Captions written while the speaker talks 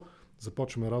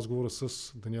Започваме разговора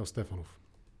с Даниел Стефанов.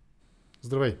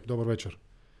 Здравей, добър вечер.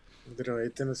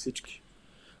 Здравейте на всички.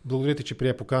 Благодаря ти, че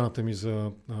прие поканата ми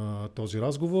за този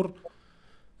разговор.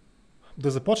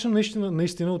 Да започнем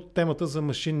наистина от темата за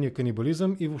машинния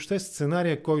канибализъм и въобще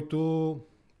сценария, който...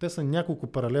 Те са няколко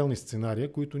паралелни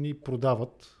сценария, които ни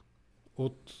продават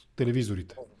от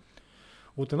телевизорите.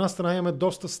 От една страна имаме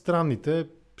доста странните,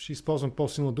 ще използвам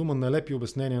по-силна дума, налепи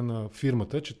обяснения на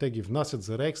фирмата, че те ги внасят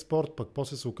за реекспорт, пък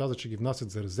после се оказа, че ги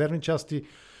внасят за резервни части,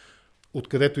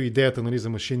 откъдето е идеята, за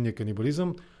машинния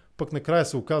канибализъм. Пък накрая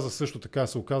се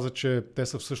оказа, че те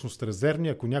са всъщност резервни,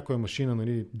 ако някоя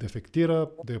машина дефектира,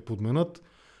 да я подменят.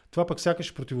 Това пък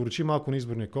сякаш противоречи малко на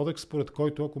Изборния кодекс, според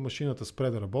който ако машината спре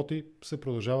да работи, се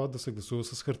продължава да се гласува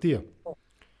с хартия.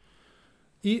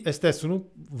 И естествено,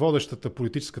 водещата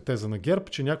политическа теза на ГЕРБ,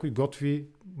 че някой готви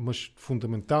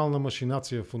фундаментална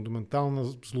машинация, фундаментална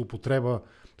злоупотреба,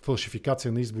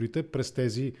 фалшификация на изборите през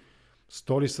тези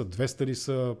 100 ли са, 200 ли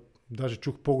са, даже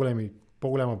чух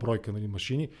по-голяма бройка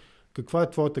машини. Каква е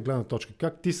твоята гледна точка?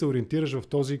 Как ти се ориентираш в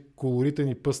този колоритен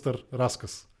и пъстър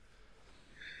разказ?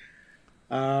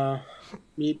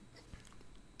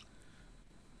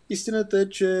 Истината е,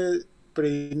 че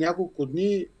преди няколко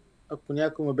дни, ако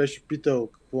някой ме беше питал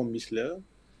какво мисля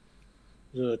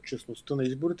за честността на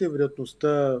изборите,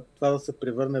 вероятността това да се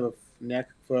превърне в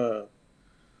някаква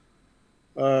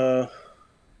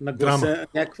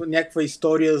някаква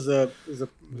история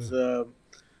за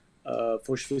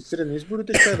фалшифициране на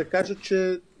изборите, ще да кажа,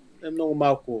 че е много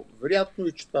малко вероятно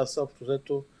и че това са общо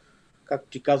взето, както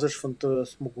ти казваш,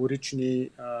 фантасмагорични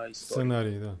истории.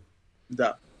 Сценарии, да.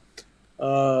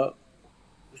 Да.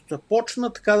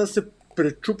 Започна така да се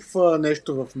пречупва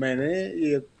нещо в мене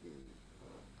и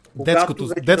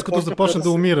детското започна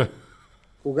да умира.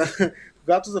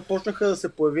 Когато започнаха да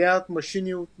се появяват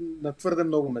машини на твърде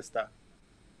много места.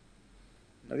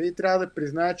 Трябва да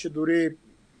призная, че дори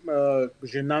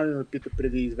жена ми ме пита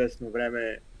преди известно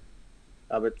време,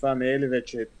 това не е ли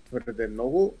вече твърде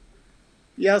много?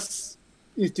 И аз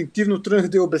инстинктивно тръгнах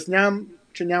да я обяснявам,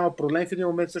 че няма проблем. В един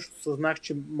момент също съзнах,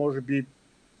 че може би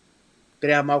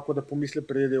трябва малко да помисля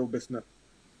преди да я обясня.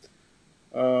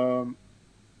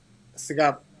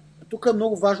 Сега, тук е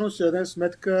много важно да си дадем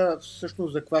сметка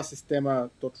всъщност за каква система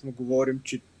точно говорим,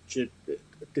 че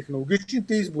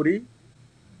технологичните избори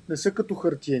не са като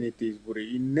хартиените избори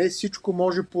и не всичко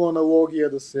може по аналогия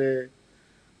да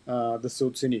се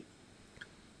оцени.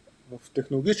 В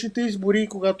технологичните избори,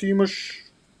 когато имаш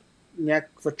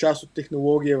някаква част от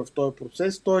технология в този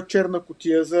процес, то е черна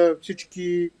кутия за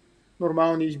всички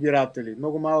нормални избиратели.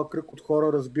 Много малък кръг от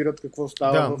хора разбират какво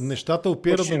става в нещата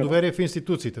опират до доверие в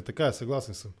институциите. Така е,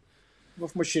 съгласен съм. В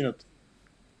машината.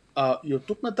 И от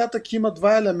тук нататък има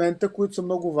два елемента, които са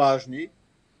много важни,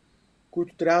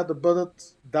 които трябва да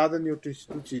бъдат дадени от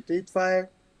институциите. И това е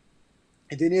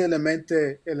един елемент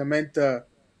е елемента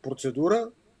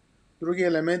процедура, другия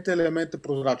елемент е елемента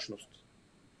прозрачност.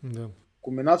 Да.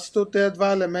 Комбинацията от тези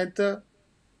два елемента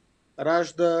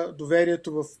ражда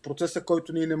доверието в процеса,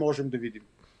 който ние не можем да видим.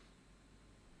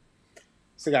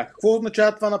 Сега, какво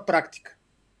означава това на практика?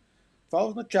 Това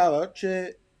означава,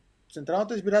 че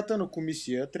Централната избирателна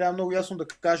комисия трябва много ясно да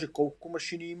каже колко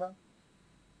машини има,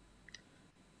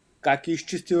 как е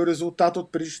изчистил резултат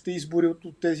от предишните избори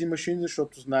от тези машини,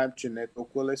 защото знаем, че не е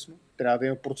толкова лесно. Трябва да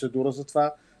има процедура за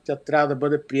това. Тя трябва да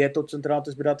бъде приета от Централната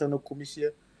избирателна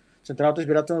комисия. Централната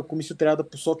избирателна комисия трябва да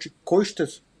посочи кой ще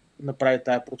направи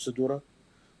тая процедура,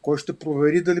 кой ще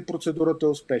провери дали процедурата е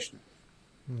успешна.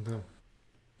 Да.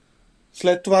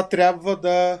 След това трябва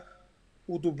да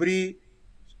одобри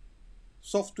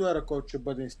софтуера, който ще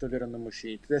бъде инсталиран на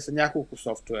машините. Те са няколко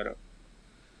софтуера.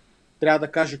 Трябва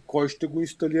да каже кой ще го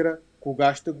инсталира,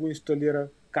 кога ще го инсталира,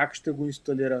 как ще го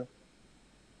инсталира.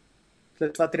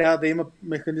 След това трябва да има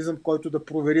механизъм, който да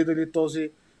провери дали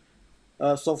този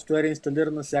софтуер е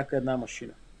инсталиран на всяка една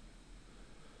машина.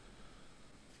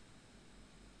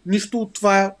 Нищо от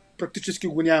това практически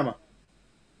го няма.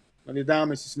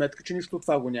 Даваме си сметка, че нищо от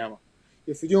това го няма.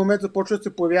 И в един момент започват да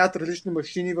се появяват различни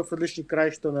машини в различни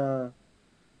краища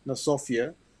на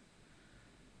София.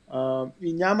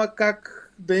 И няма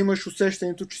как да имаш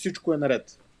усещането, че всичко е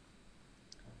наред.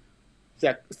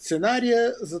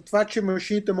 Сценария за това, че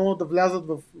машините могат да влязат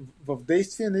в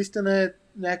действие, наистина е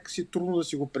някакси трудно да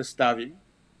си го представим.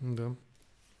 Да.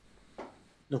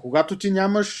 Но когато ти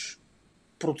нямаш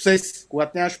процес,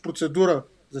 когато нямаш процедура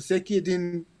за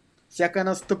всяка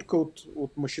една стъпка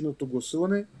от машинното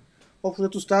гласуване,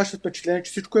 общото ставаше впечатление,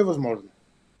 че всичко е възможно.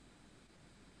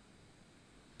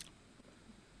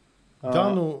 Да,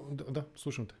 но... Да,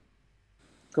 слушам те.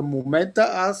 Към момента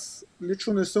аз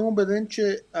лично не съм убеден,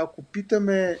 че ако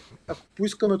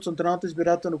поискаме от Централната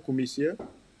избирателна комисия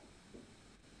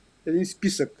един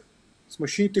списък с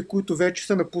машините, които вече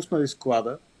са напуснали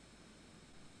склада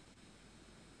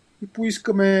и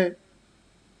поискаме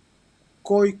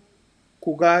кой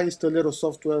кога е инсталирал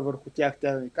софтуер върху тях,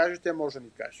 тя да ни каже, тя може да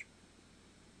ни каже.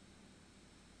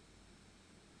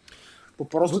 По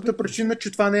простата причина,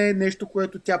 че това не е нещо,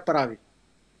 което тя прави.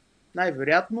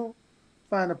 Най-вероятно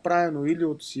това е направено или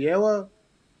от Сиела,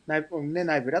 не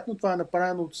най-вероятно, това е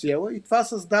направено от Сиела и това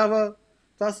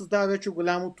създава вече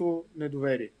голямото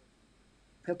недоверие.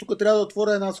 Тук трябва да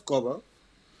отворя една скоба,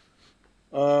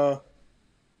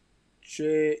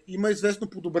 че има известно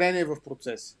подобрение в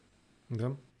процеса.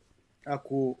 Да.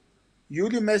 Ако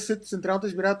юли месец Централната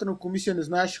избирателна комисия не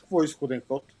знаеше какво е изходен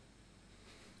код,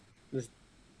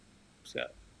 сега,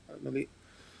 нали,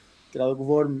 трябва да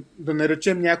говорим, да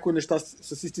наречем някои неща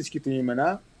с истинските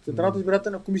имена. Централната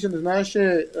избирателна комисия не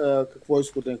знаеше какво е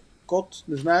изходен код,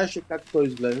 не знаеше как той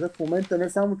изглежда. В момента не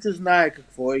само, че знае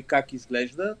какво е и как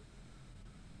изглежда,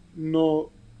 но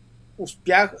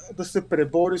успях да се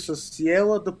пребори с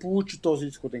Сиела да получи този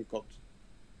изходен код.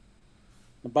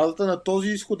 На базата на този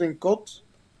изходен код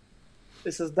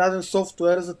е създаден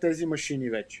софтуер за тези машини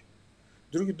вече.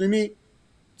 Други думи,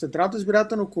 Централната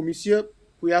избирателна комисия,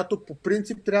 която по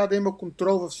принцип трябва да има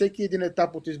контрол във всеки един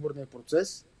етап от изборния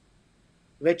процес,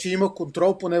 вече има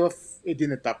контрол поне в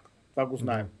един етап. Това го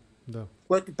знаем. Да.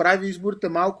 Което прави изборите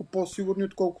малко по-сигурни,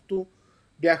 отколкото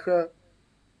бяха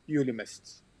юли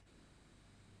месец.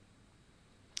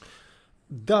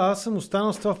 Да, аз съм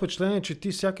останал с това впечатление, че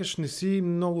ти сякаш не си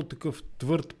много такъв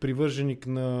твърд привърженик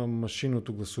на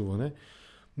машинното гласуване.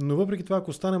 Но въпреки това, ако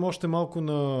останем още малко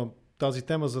на тази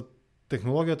тема за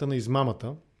технологията на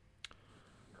измамата,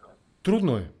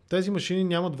 трудно е. Тези машини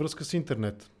нямат връзка с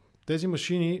интернет. Тези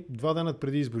машини 2 дена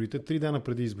преди изборите, 3 дена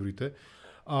преди изборите,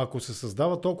 а ако се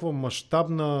създава толкова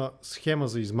мащабна схема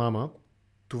за измама,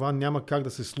 това няма как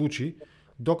да се случи,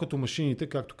 докато машините,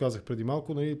 както казах преди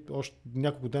малко, още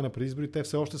няколко дена преди изборите, те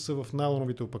все още са в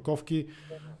найлоновите опаковки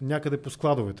някъде по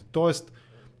складовете. Тоест,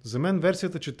 за мен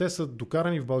версията, че те са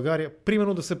докарани в България,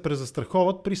 примерно да се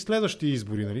презастраховат при следващи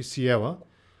избори, нали, Сиела,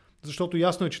 защото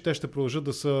ясно е, че те ще продължат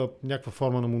да са някаква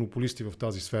форма на монополисти в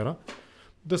тази сфера,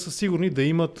 да са сигурни да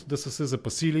имат, да са се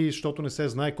запасили, защото не се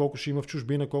знае колко ще има в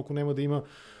чужбина, колко няма да има.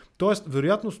 Тоест,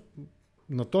 вероятно,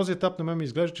 на този етап на мен ми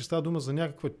изглежда, че става дума за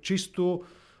някаква чисто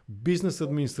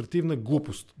бизнес-административна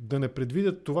глупост. Да не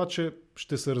предвидят това, че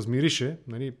ще се размирише,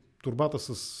 нали, турбата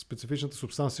с специфичната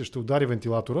субстанция ще удари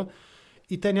вентилатора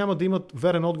и те няма да имат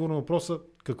верен отговор на въпроса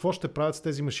какво ще правят с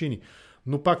тези машини.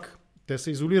 Но пак, те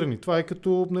са изолирани. Това е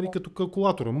като, нали, като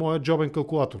калкулатора. Моят джобен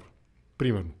калкулатор,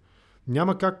 примерно.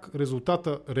 Няма как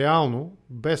резултата реално,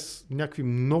 без някакви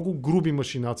много груби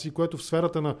машинации, което в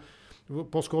сферата на,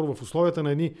 по-скоро в условията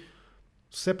на едни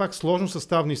все пак сложно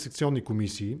съставни секционни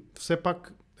комисии, все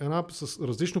пак една с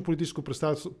различно политическо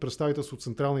представителство от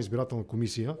Централна избирателна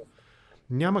комисия,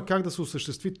 няма как да се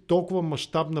осъществи толкова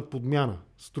мащабна подмяна,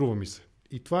 струва ми се.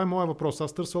 И това е моят въпрос.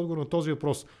 Аз търся отговор на този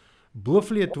въпрос.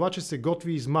 Блъф ли е това, че се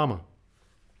готви измама?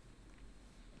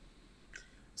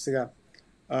 Сега,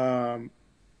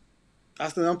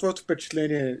 аз не знам твоето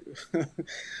впечатление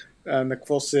на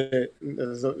какво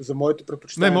за моето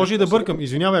предпочитание. Не, може и да бъркам.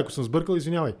 Извинявай, ако съм сбъркал,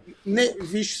 извинявай. Не,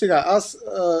 виж сега, аз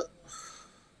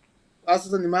се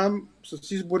занимавам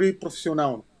с избори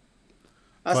професионално.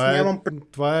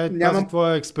 Това е тази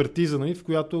твоя експертиза, нали,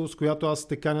 с която аз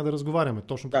те каня да разговаряме.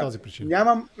 Точно по тази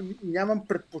причина. Нямам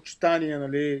предпочитания,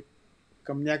 нали,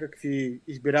 към някакви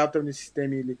избирателни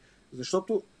системи.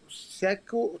 Защото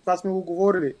това сме го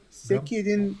говорили, всеки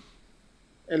един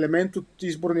елемент от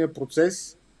изборния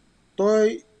процес,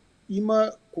 той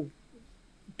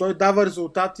дава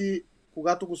резултати,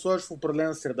 когато го сложиш в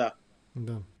определена среда.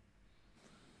 Да.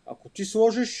 Ако ти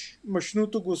сложиш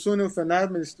машинното гласуване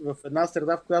в една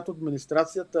среда, в която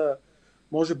администрацията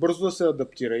може бързо да се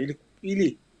адаптира,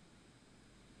 или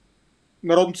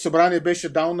Народното събрание беше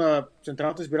дал на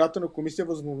Централната избирателна комисия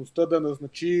възможността да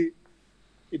назначи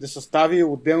и да състави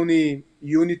отделни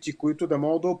юнити, които да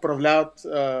могат да управляват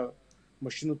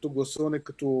машинното гласуване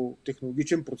като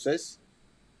технологичен процес,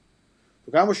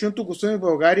 тогава машинното гласуване в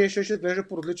България ще изглежда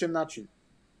по различен начин.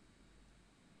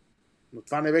 Но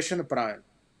това не беше направено.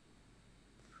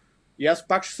 И аз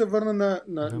пак ще се върна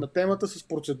на темата с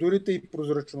процедурите и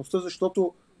прозрачността,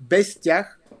 защото без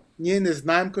тях ние не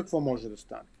знаем какво може да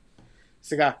стане.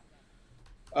 Сега,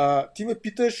 ти ме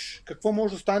питаш какво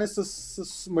може да стане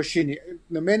с машини.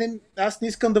 На мен, аз не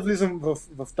искам да влизам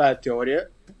в тая теория.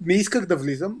 Не исках да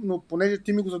влизам, но понеже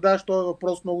ти ми го задаваш този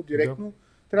въпрос много директно,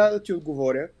 трябва да ти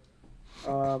отговоря.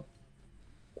 А,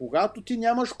 когато ти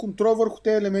нямаш контрол върху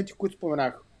тези елементи, които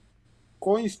споменах,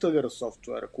 кой инсталира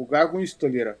софтуера, кога го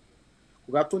инсталира,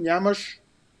 когато нямаш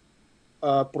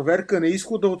проверка на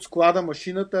изхода от склада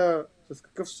машината с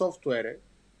какъв софтуер е,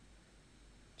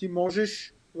 ти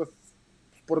можеш,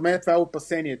 според мен това е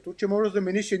опасението, че можеш да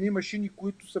замениш едни машини,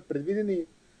 които са предвидени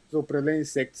за определени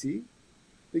секции,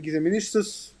 да ги замениш с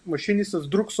машини с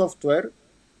друг софтуер,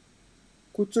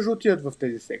 които също отидат в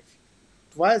тези секции.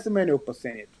 Това е за мен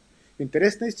опасението. В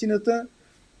интерес на истината,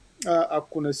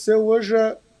 ако не се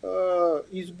лъжа,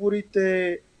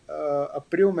 изборите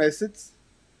април месец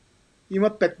има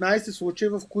 15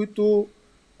 случая, в които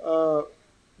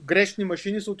грешни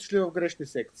машини са отишли в грешни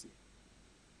секции.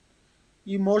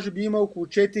 И може би има около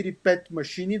 4-5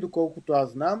 машини, доколкото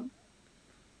аз знам,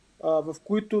 в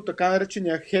които така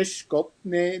наречения хеш код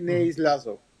не е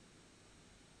излязъл.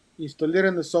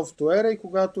 Инсталиран е софтуера и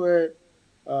когато е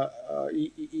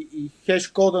и хеш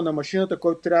кода на машината,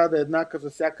 който трябва да е еднакъв за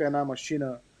всяка една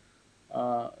машина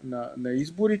на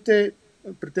изборите,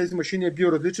 при тези машини е бил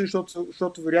различен,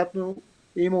 защото вероятно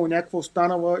е имало някаква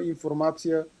останала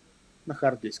информация на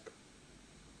хард диска.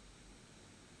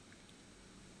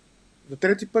 За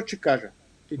трети път ще кажа.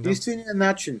 Единственият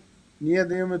начин ние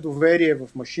да имаме доверие в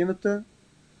машината,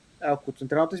 ако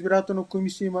Централната избирателна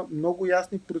комисия има много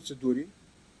ясни процедури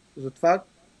за това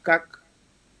как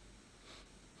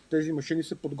тези машини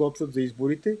се подготвят за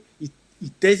изборите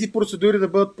и тези процедури да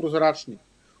бъдат прозрачни.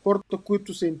 Хората,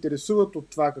 които се интересуват от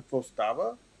това какво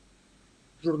става,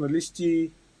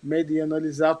 журналисти, медии,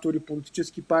 анализатори,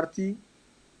 политически партии,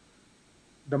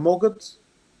 да могат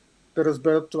да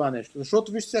разберат това нещо.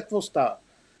 Защото вижте сега какво става.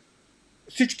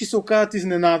 Всички се оказват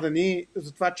изненадани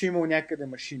за това, че имал някъде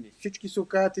машини. Всички се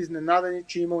оказват изненадани,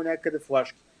 че имал някъде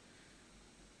флашки.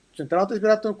 Централната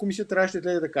избирателна комисия трябваше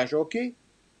да каже, окей,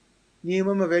 ние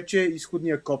имаме вече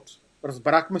изходния код.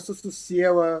 Разбрахме се с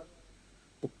Сиела,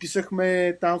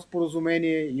 подписахме там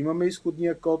споразумение, имаме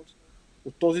изходния код.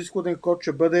 От този изходен код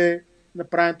ще бъде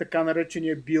направен така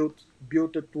наречения билд.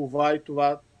 Билд е това и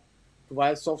това. Това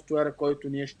е софтуера, който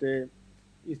ние ще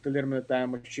инсталираме на тая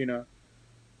машина.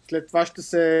 След това ще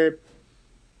се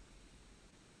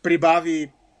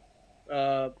прибави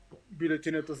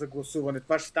бюлетината за гласуване.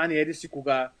 Това ще стане еди си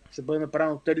кога. Ще бъде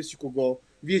направено от еди си кого.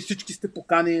 Вие всички сте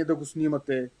поканени да го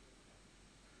снимате.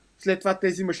 След това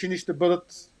тези машини ще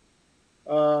бъдат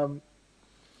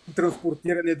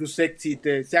транспортирани до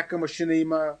секциите. Всяка машина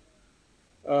има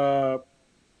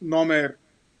номер.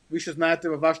 Вие ще знаете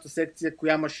във вашата секция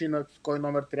коя машина, с кой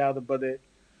номер трябва да бъде.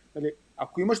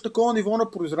 Ако имаш такова ниво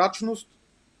на прозрачност,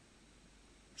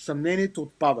 съмнението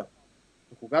отпада.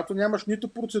 А когато нямаш нито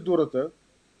процедурата,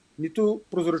 нито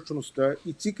прозрачността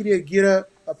и ЦИК реагира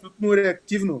абсолютно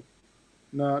реактивно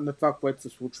на това, което се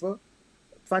случва,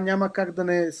 това няма как да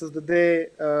не създаде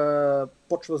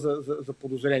почва за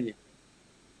подозрение.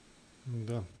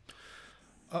 Да.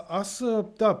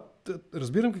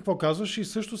 Разбирам какво казваш и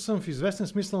също съм в известен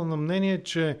смисъл на мнение,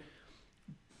 че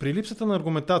при липсата на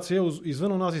аргументация,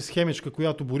 извън онази схемичка,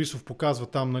 която Борисов показва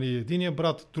там, нали, единия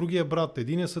брат, другия брат,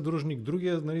 единия съдружник,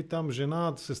 другия, нали, там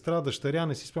жена, сестра, дъщеря,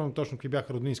 не си спомням точно какви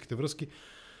бяха роднинските връзки,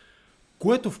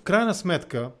 което в крайна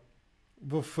сметка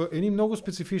в едни много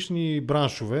специфични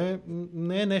браншове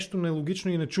не е нещо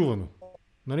нелогично и нечувано.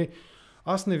 Нали?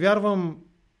 Аз не вярвам,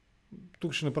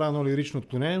 тук ще направя едно лирично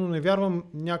отклонение, но не вярвам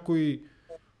някой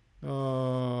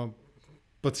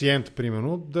пациент,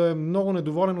 примерно, да е много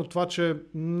недоволен от това, че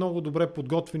много добре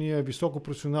подготвения,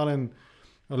 високопрофесионален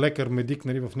лекар, медик,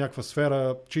 нали, в някаква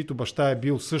сфера, чийто баща е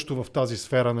бил също в тази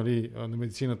сфера, нали, на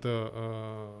медицината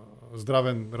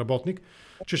здравен работник,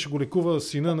 че ще го лекува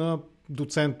сина на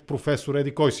доцент, професор,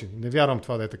 еди кой си. Не вярвам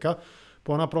това да е така.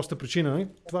 По една проста причина. Нали?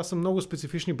 Това са много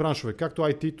специфични браншове. Както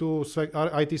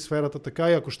IT сферата,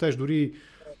 така и ако щеш дори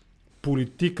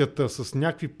политиката с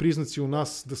някакви признаци у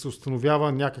нас да се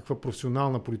установява някаква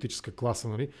професионална политическа класа,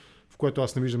 нали? В което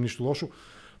аз не виждам нищо лошо.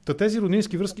 Тези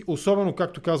роднински връзки, особено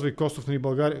както казва и Костов, нали,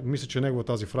 България, мисля, че е негова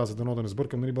тази фраза, дано да не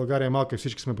сбъркам, нали, България е малка и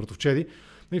всички сме братовчеди.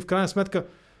 Нали, в крайна сметка,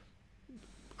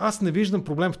 аз не виждам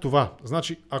проблем в това.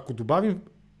 Значи, ако добавим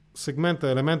сегмента,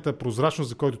 елемента прозрачност,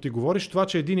 за който ти говориш, това,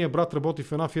 че единия брат работи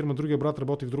в една фирма, другия брат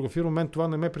работи в друга фирма, мен това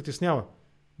не ме притеснява.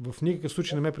 В никакъв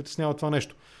случай не ме притеснява това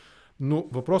нещо. Но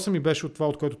въпросът ми беше от това,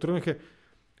 от който тръгнах е,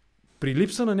 при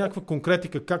липса на някаква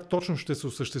конкретика, как точно ще се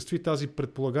осъществи тази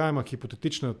предполагаема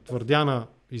хипотетична твърдяна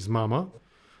измама,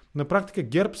 на практика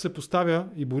ГЕРБ се поставя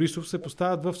и Борисов се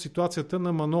поставят в ситуацията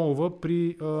на Манолова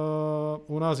при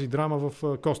онази драма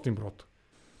в Костинброд.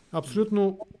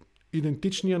 Абсолютно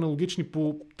идентични, аналогични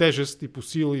по тежест и по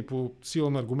сила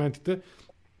на аргументите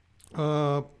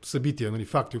събития, нали,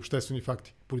 факти, обществени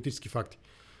факти, политически факти.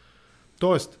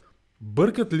 Тоест,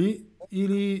 бъркат ли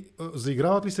или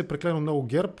заиграват ли се преклено много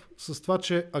ГЕРБ с това,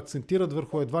 че акцентират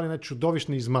върху едва ли не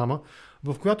чудовищна измама,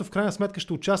 в която в крайна сметка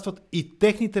ще участват и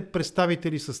техните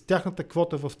представители с тяхната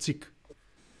квота в ЦИК?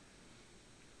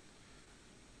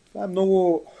 Това е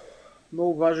много,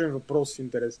 много важен въпрос в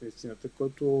интерес на истината,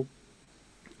 който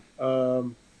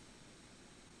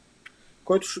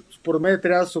според мен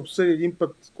трябва да се обсъди един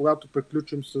път, когато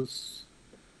приключим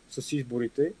с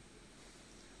изборите.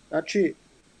 Значи,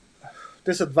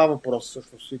 те са два въпроса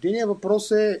всъщност. Единият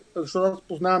въпрос е, защото аз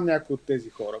познавам някои от тези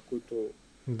хора, които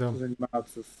се занимават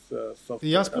с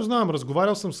софтуера. И аз познавам,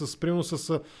 разговарял съм примерно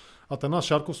с Атанас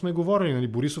Шарков, сме говорили, нали,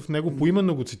 Борисов него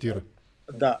поименно го цитира.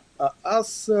 Да,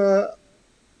 аз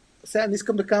сега не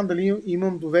искам да кажа дали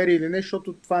имам доверие или не,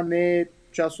 защото това не е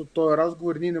част от този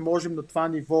разговор. Ние не можем на това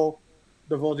ниво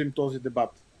да водим този дебат.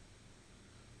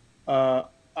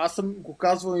 Аз съм го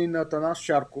казвал и на Атанас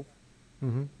Шарков.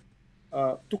 Mm-hmm.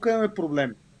 Тук имаме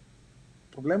проблем.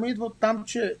 Проблема идва от там,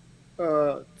 че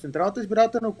Централната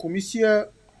избирателна комисия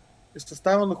е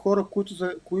съставена на хора,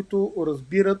 които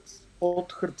разбират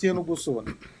от хартиено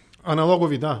гласуване.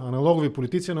 Аналогови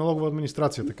политици, аналогова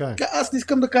администрация, така е. Аз не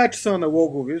искам да кажа, че са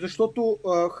аналогови, защото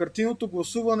хартийното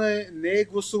гласуване не е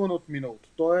гласуване от миналото.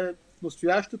 То е в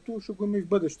настоящето, ще го има и в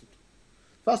бъдещето.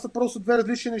 Това са просто две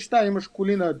различни неща. Имаш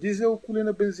коли на дизел, коли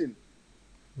на бензин.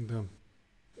 Да.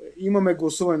 Имаме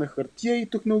гласуване на хартия и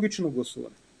технологично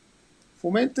гласуване. В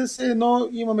момента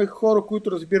имаме хора,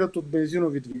 които разбират от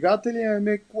бензинови двигатели, а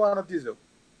имаме кола на дизел.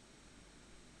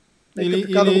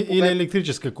 Или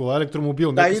електрическа кола,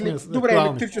 електромобил. Добре,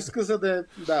 електрическа, за да е...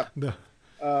 Да.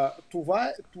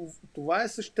 Това е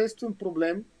съществен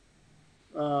проблем.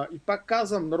 И пак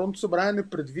казвам, Народното събрание не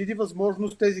предвиди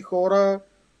възможност тези хора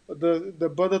да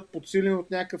бъдат подсилени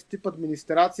от някакъв тип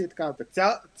администрация и така нататък.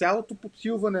 Цялото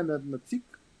подсилване на ЦИК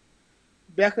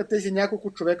бяха тези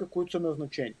няколко човека, които са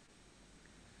назначени.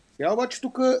 Сега обаче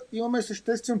тук имаме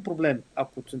съществен проблем.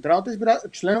 Ако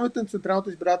членовете на Централната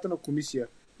избирателна комисия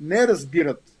не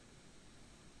разбират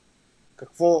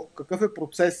какъв е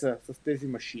процеса с тези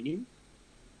машини,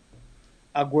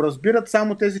 а го разбират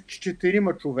само тези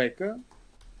 4 човека,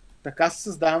 така се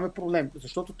създаваме проблем.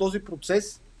 Защото този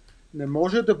процес не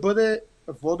може да бъде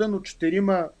воден от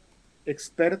 4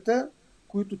 експерта,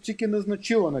 които ЦИК е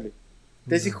назначила. Нали?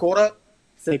 Тези хора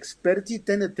са експерти и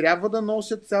те не трябва да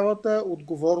носят цялата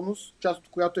отговорност, част от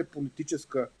която е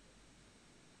политическа,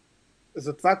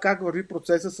 за това как върви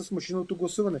процеса с машинното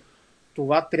гласуване.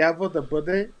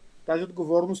 Тази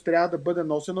отговорност трябва да бъде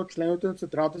носена от членовете на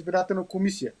Централната избирателна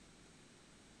комисия.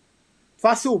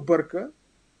 Това се обърка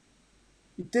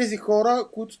и тези хора,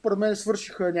 които според мен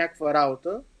свършиха някаква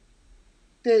работа,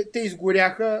 те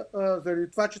изгоряха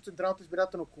заради това, че Централната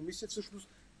избирателна комисия всъщност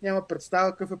няма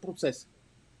представа какъв е процес.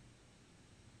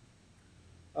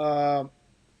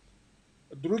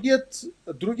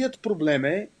 Другият проблем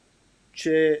е,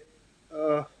 че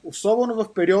особено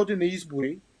в периоди на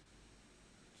избори,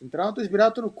 Централната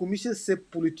избирателна комисия се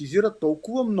политизира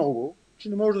толкова много, че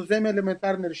не може да вземе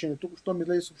елементарни решения. Тук що ми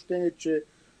даде съобщение, че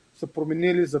са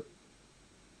променили за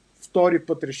втори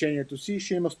път решението си и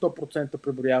ще има 100%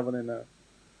 преброяване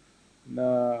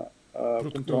на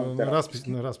контролните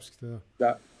разписки. На разписките,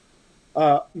 да.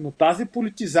 Но тази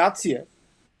политизация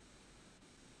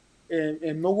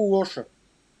е много лоша.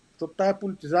 Защото тази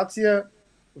политизация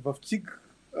в ЦИК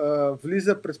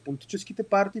влиза през политическите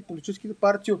партии. Политическите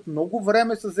партии от много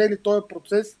време са взели този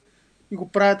процес и го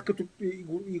правят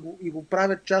и го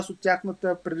правят част от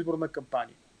тяхната предизборна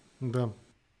кампания. Да.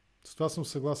 С това съм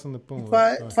съгласен напълно.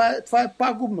 Това е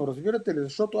пагубно, разбирате ли?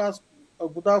 Защото аз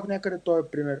го дадох някъде този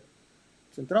пример.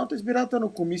 Централната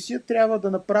избирателна комисия трябва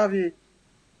да направи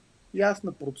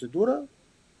ясна процедура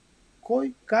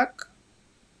кой как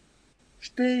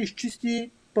ще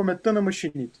изчисти паметта на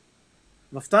машините.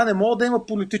 В това не мога да има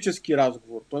политически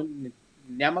разговор.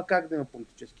 Няма как да има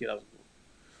политически разговор.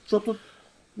 Защото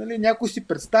някой си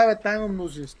представя, там има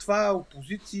мнозинства,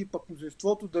 опозиции, пък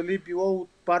мнозинството дали било от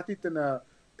партиите на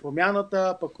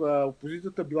промяната, пък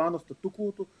опозицията била на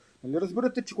статуквото.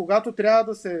 Разбирате, че когато трябва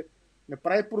да се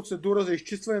направи процедура за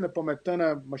изчистване на паметта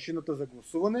на машината за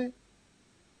гласуване,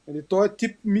 този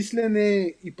тип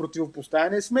мислене и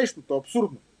противопоставяне е смешно, то е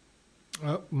абсурдно.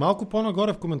 Малко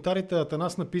по-нагоре в коментарите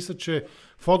Атанас написа, че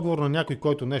в отговор на някой,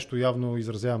 който нещо явно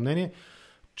изразява мнение,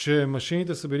 че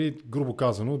машините са били, грубо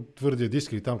казано, твърдия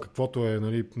диск или там каквото е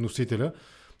носителя,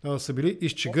 са били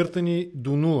изчегъртани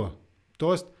до нула.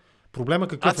 Тоест, проблема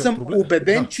какъв е? Аз съм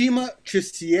убеден, че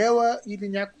Сиела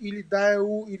или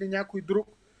Даелу или някой друг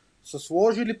са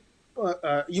сложили,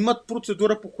 имат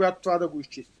процедура, по която това да го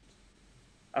изчистят.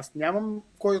 Аз нямам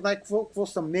кой знае какво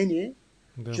съмнение,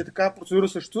 че такава процедура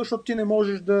съществува, защото ти не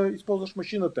можеш да използваш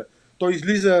машината. Той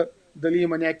излиза дали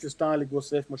има някакви останали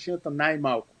гласове в машината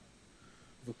най-малко.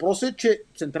 Въпросът е, че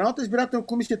Централната избирателна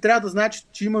комисия трябва да знае,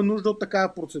 че има нужда от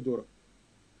такава процедура.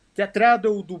 Тя трябва да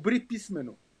одобри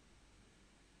писмено.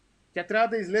 Тя трябва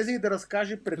да излезе и да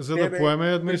разкаже пред за тебе, да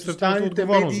поеме административната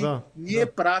отговорност. Да. Ние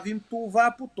правим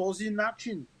това по този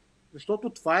начин. Защото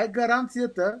това е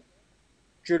гаранцията,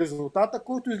 че резултата,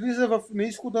 който излиза на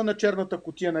изхода на черната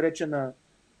кутия, наречена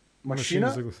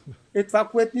машина, е това,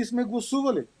 което ние сме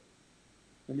гласували.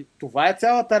 Това е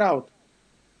цялата работа.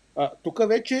 Тук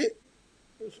вече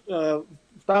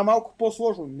става малко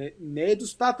по-сложно. Не е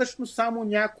достатъчно само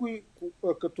някой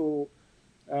като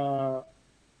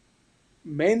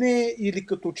мене или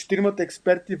като четиримата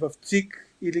експерти в ЦИК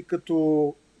или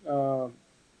като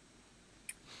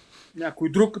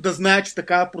някой друг да знае, че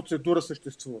такава процедура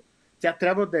съществува. Тя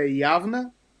трябва да е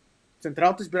явна,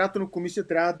 Централната избирателна комисия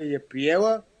трябва да я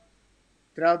приела,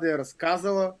 трябва да я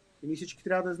разказала и ние всички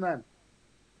трябва да знаем.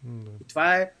 И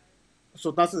това се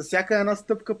отнася за всяка една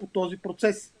стъпка по този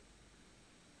процес.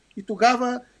 И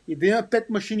тогава и да има 5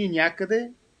 машини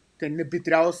някъде, те не би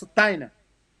трябвало да са тайна.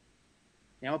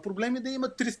 Няма проблеми да има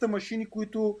 300 машини,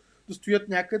 които да стоят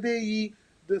някъде и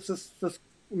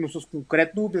но с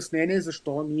конкретно обяснение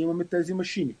защо ние имаме тези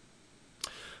машини.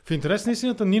 В интерес на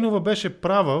истината Нинова беше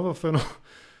права в едно...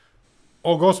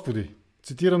 О, Господи!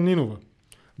 Цитирам Нинова.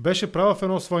 Беше права в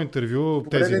едно свое интервю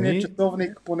тези дни. Повреденият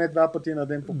часовник поне 2 пъти на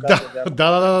ден показва.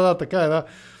 Да, така е, да.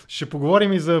 Ще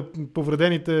поговорим и за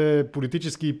повредените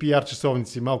политически и пиар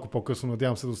часовници малко по-късно,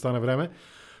 надявам се да остане време.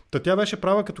 Тя беше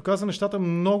права, като каза, нещата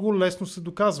много лесно се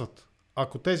доказват.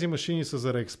 Ако тези машини са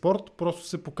за реекспорт, просто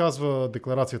се показва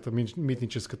декларацията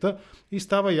митническата и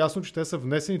става ясно, че те са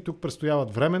внесени тук,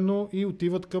 престояват временно и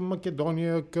отиват към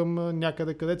Македония, към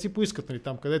някъде, където си поискат, нали,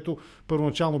 там, където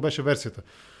първоначално беше версията.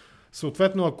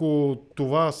 Съответно, ако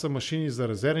това са машини за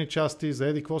резервни части, за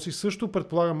еди какво си, също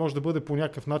предполагам може да бъде по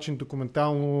някакъв начин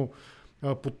документално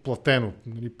подплатено,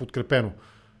 нали, подкрепено.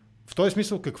 В този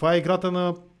смисъл, каква е играта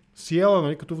на Сиела,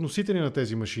 нали, като вносители на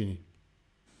тези машини?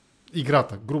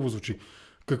 Играта, грубо звучи.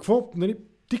 Какво, нали,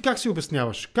 ти как си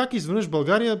обясняваш? Как изведнъж в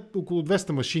България около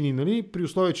 200 машини, нали, при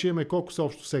условие, че имаме колко са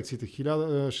общо секциите?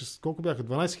 Колко бяха?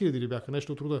 12 000 или бяха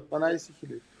нещо от рода? 12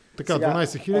 000. Така, 12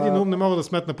 000, но не мога да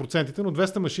сметна процентите, но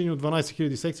 200 машини от 12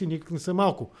 000 секции никак не са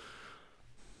малко.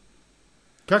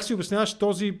 Как си обясняваш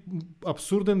този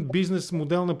абсурден бизнес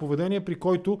модел на поведение, при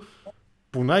който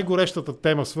по най-горещата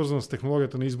тема, свързана с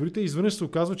технологията на изборите, изведнъж се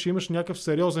оказва, че имаш някакъв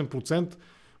сериозен процент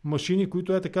машини,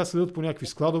 които така седят по някакви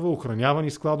складове,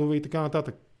 охранявани складове и така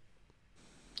нататък.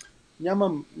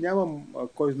 Нямам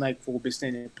кой знае какво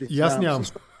обяснение. И аз нямам.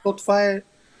 Това е...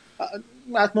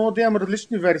 Аз мога да имам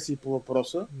различни версии по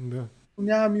въпроса, да. Но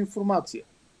нямам информация.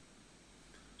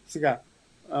 Сега,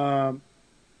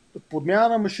 подмяна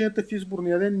на машината в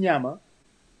изборния ден няма,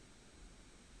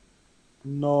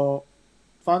 но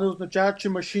това не означава, че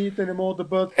машините не могат да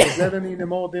бъдат прегледани и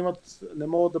не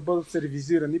могат да бъдат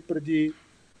сервизирани преди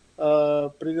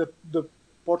да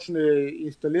почне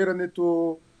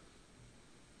инсталирането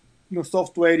на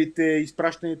софтуерите,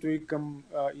 изпращането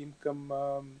им към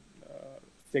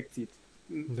секциите.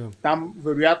 Да. Там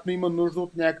вероятно има нужда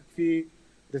от някакви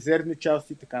резервни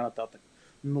части и така нататък.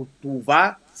 Но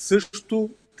това също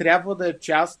трябва да е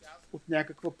част от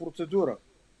някаква процедура.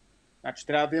 Значи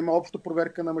трябва да има обща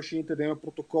проверка на машините, да има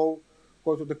протокол,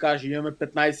 който да каже, имаме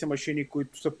 15 машини,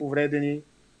 които са повредени,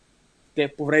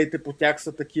 повредите по тях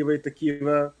са такива и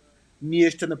такива,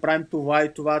 ние ще направим това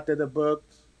и това, те да бъдат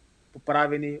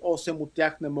поправени, 8 от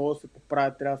тях не могат да се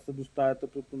поправят, трябва да се доставят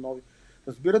абсолютно нови.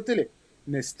 Разбирате ли?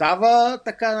 Не става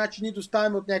така, значи ние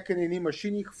доставяме от някъде едни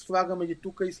машини, слагаме ги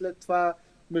тук и след това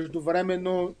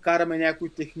междувременно караме някой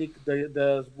техник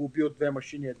да сглоби от 2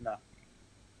 машини една.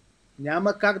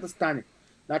 Няма как да стане.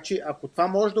 Значи, ако това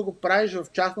можеш да го правиш в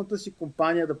частната си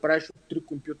компания, да правиш от 3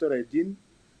 компютъра един,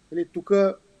 тук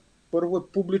първо е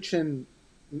публичен,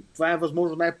 това е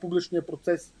възможно най-публичният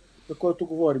процес, за който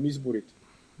говорим, изборите.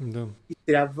 Да. И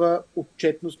трябва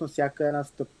отчетност на всяка една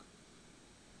стъпка.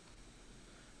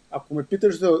 Ако ме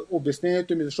питаш за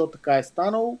обяснението ми защо така е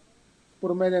станало,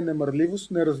 според мен е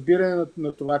немърливост, неразбиране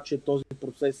на това, че този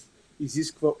процес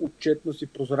изисква отчетност и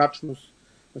прозрачност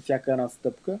на всяка една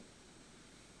стъпка.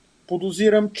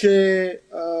 Подозирам, че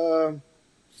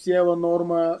Сиела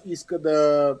Норма иска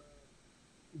да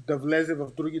влезе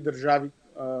в други държави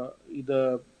и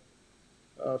да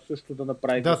също да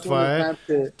направи. Да, това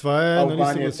е, нали,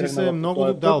 съгласи се,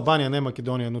 много... Да, Албания, не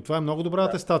Македония, но това е много добра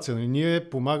атестация. Ние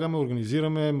помагаме,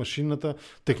 организираме машинната,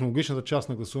 технологичната част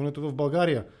на гласуването в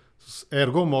България.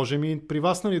 Ерго, можем и при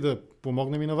вас, нали, да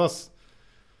помогнем и на вас.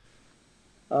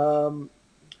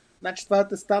 Значи това е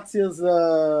атестация за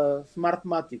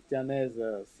Smartmatic, тя не е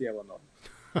за сиела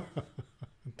норма.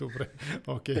 Добре,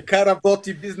 окей. Така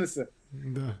работи бизнеса.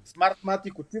 Да.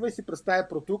 Smartmatic отива и си представя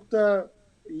продукта,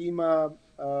 има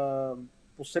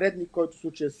посредник, който в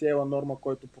случая е сиела норма,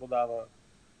 който продава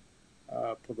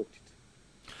продуктите.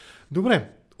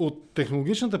 Добре, от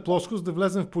технологичната плоскост да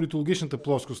влезем в политологичната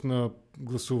плоскост на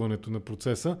гласуването на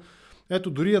процеса. Ето,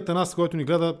 дори Атанас, който ни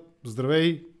гледа,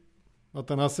 здравей,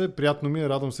 Атанасе, приятно ми е,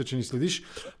 радвам се, че ни следиш.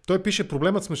 Той пише: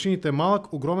 проблемът с машините е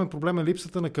малък, огромен проблем е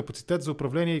липсата на капацитет за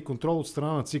управление и контрол от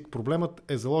страна на ЦИК. Проблемът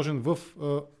е заложен в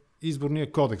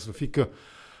изборния кодекс, в ИК.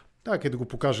 Так е да го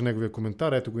покажа неговия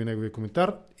коментар, ето го и неговия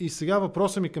коментар. И сега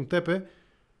въпросът ми към теб е: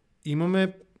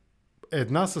 имаме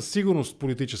една със сигурност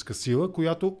политическа сила,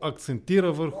 която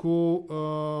акцентира върху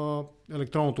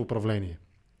електронното управление.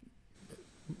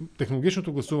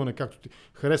 Технологичното гласуване, както ти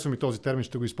харесва ми този термин,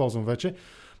 ще го използвам вече.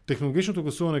 Технологичното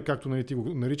гласуване, както нали, ти го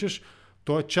наричаш,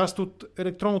 то е част от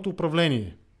електронното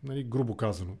управление, нали, грубо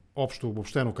казано, общо,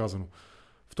 обобщено казано.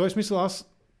 В този смисъл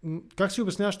как си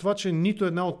обясняваш това, че нито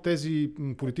една от тези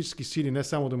политически сили, не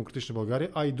само Демократична България,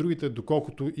 а и другите,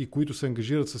 доколкото и които се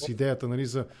ангажират с идеята, нали,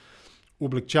 за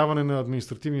облегчаване на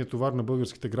административния товар на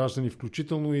българските граждани,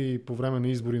 включително и по време на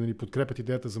избори, нали, подкрепят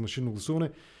идеята за машинно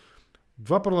гласуване,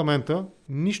 два парламента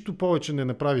нищо повече не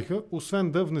направиха,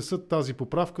 освен да внесат тази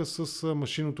поправка с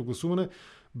машинното гласуване,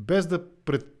 без да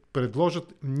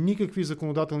предложат никакви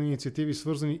законодателни инициативи,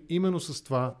 свързани именно с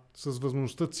това, с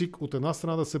възможността ЦИК от една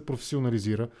страна да се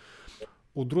професионализира,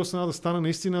 от друга страна да стане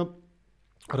наистина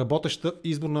работеща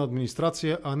изборна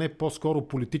администрация, а не по-скоро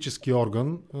политически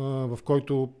орган, в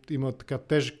който има така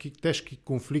тежки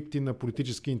конфликти на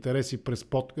политически интереси през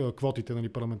квотите, нали,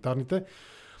 парламентарните.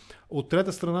 От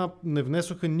трета страна не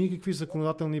внесоха никакви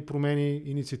законодателни промени,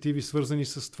 инициативи, свързани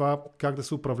с това как да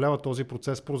се управлява този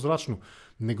процес прозрачно.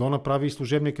 Не го направи и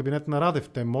служебния кабинет на Радев.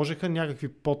 Те можеха някакви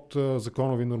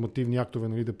подзаконови нормативни актове,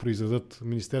 нали, да произведат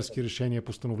министерски решения,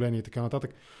 постановления и така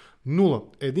нататък. Нула.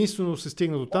 Единствено се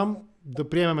стигна до там да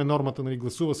приемеме нормата, нали,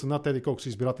 гласува се над тези колко са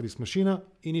избиратели с машина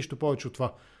и нищо повече от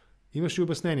това. Имаш ли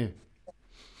обяснение?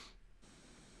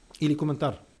 Или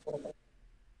коментар?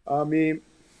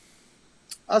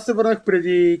 Аз се върнах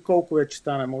преди колко вече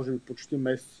стане, може би почти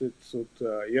месец от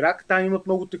Ирак. Там имат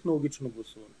много технологично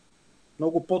гласуване.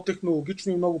 Много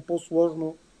по-технологично и много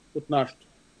по-сложно от нашето.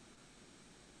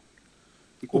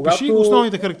 Опиши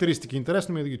основните характеристики.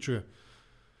 Интересно ми е да ги чуя.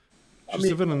 Ще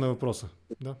се върнем на въпроса.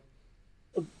 Да.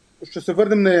 Ще се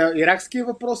върнем на иракския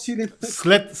въпрос или...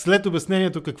 След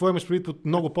обяснението, какво имаш предвид под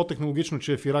много по-технологично,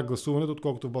 че е в Ирак гласуването,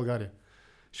 отколкото в България?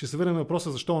 Ще се върнем на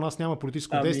въпроса защо у нас няма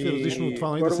политическо действие, различно от това,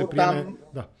 нали, да се приеме...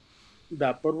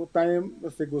 Да, първо там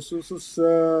се гласува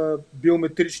с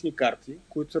биометрични карти,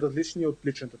 които са различни от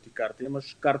личната ти карта.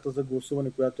 Имаш карта за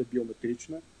гласуване, която е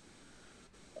биометрична.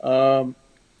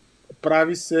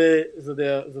 Прави се, за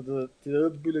да ти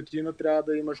дадат бюлетина, трябва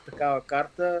да имаш такава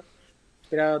карта,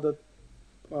 трябва да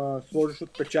сложиш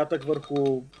отпечатък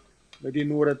върху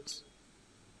един уред,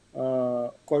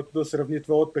 който да сравни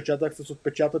твой отпечатък с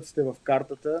отпечатъците в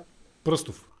картата.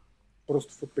 Пръстов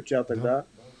отпечатък, да.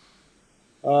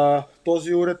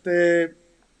 Този уред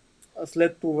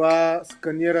след това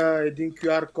сканира един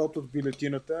QR код от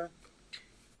бюлетината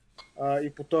и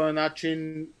по този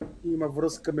начин има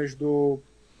връзка между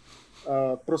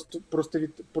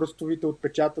пръстовите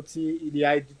отпечатъци или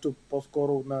ID-то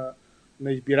по-скоро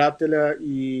на избирателя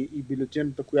и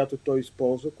бюлетината, която той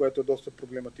използва, което е доста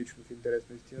проблематично в интерес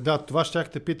на истина. Да, това щях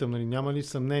те питам, нали? Няма ли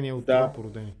съмнение от това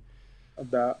породени?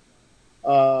 Да.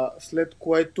 След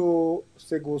което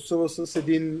се гласува с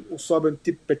един особен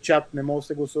тип печат, не може да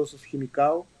се гласува с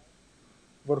химикал,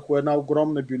 върху една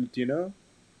огромна бюлетина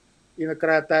и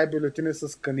накрая тая бюлетина се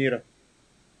сканира.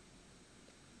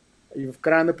 И в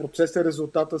края на процеса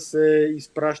резултата се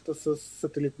изпраща с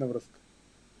сателитна връзка.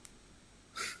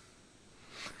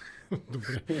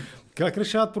 Добре. Как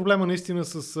решават проблема наистина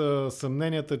с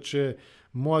съмненията, че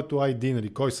моето ID,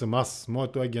 нали, кой съм аз,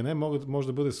 моето ЕГН може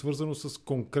да бъде свързано с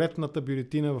конкретната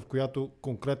бюлетина, в която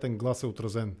конкретен глас е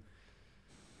отразен?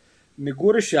 Не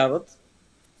го решават.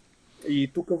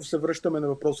 И тук се връщаме на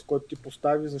въпроса, който ти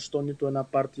постави, защо нито една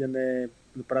партия не е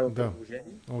направила предложение.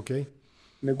 Okay.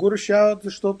 Не го решават,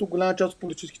 защото голяма част от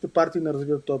политическите партии не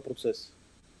разбират този процес.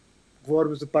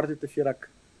 Говорим за партиите в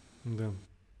Ирак. Да.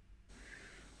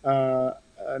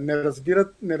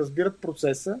 Не разбират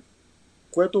процеса,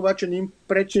 което обаче не им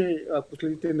пречи, ако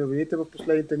следите новините в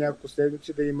последните няколко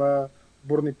седмици, да има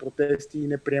бурни протести и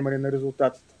неприемане на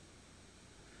резултатите.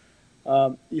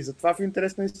 И затова в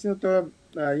интерес на истината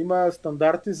има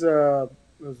стандарти за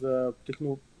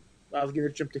аз ги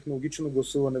наричам технологично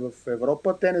гласуване в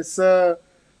Европа. Те не са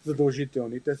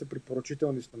задължителни, те са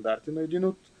препоръчителни стандарти, но един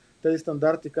от тези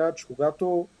стандарти казва, че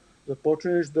когато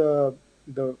започнеш да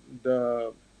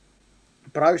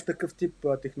правиш такъв тип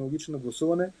технологично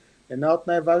гласуване, една от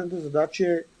най-важните задачи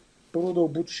е първо да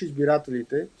обучиш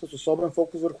избирателите с особен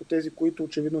фокус върху тези, които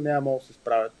очевидно няма да се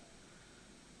справят.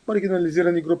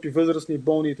 Маргинализирани групи, възрастни,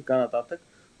 болни и така нататък,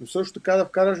 но също така да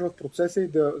вкараш в процеса и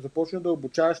да започнеш да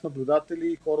обучаваш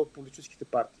наблюдатели и хора от политическите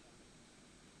партии.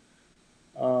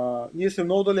 Ние сме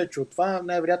много далече от това,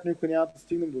 най-вероятно никога няма да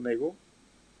стигнем до него,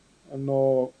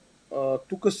 но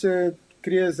тук се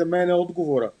крие за мен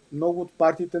отговора. Много от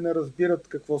партиите не разбират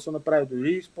какво са направили.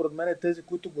 Дори според мен тези,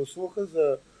 които гласуваха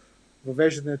за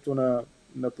въвеждането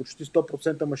на почти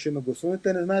 100% машинно гласуване,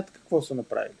 те не знаят какво са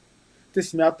направили. Те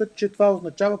смятат, че това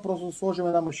означава просто да сложим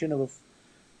една машина в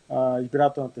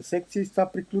избирателната секция и с това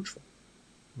приключва.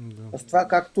 Да. С това,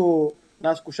 както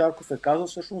нас Кошарков е казал,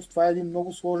 всъщност това е един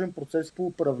много сложен процес по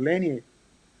управление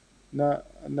на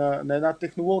една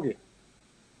технология,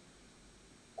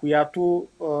 която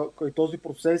този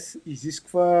процес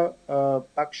изисква,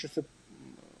 пак ще се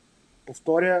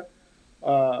повторя,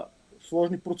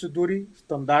 сложни процедури,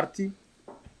 стандарти,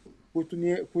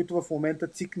 които в момента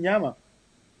ЦИК няма.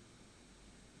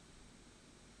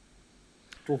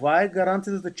 Това е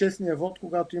гаранция за честния вод,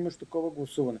 когато имаш такова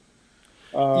гласуване.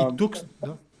 И тук,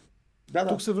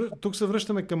 тук се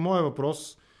връщаме към моя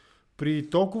въпрос. При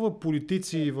толкова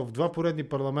политици в два поредни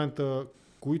парламента,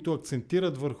 които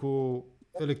акцентират върху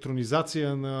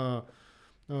електронизация на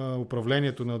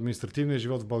управлението на административния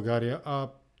живот в България, а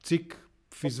ЦИК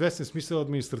в известен смисъл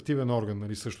административен орган,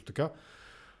 нали, също така,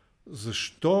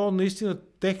 защо наистина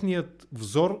техният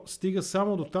взор стига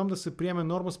само до там да се приеме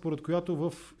норма, според която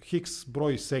в хикс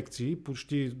брой секции,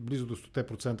 почти близо до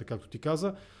 100%, както ти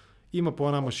каза, има по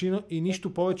една машина и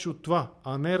нищо повече от това,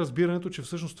 а не разбирането, че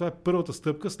всъщност това е първата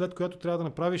стъпка, след която трябва да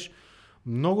направиш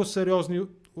много сериозни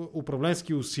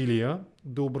управленски усилия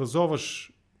да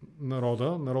образоваш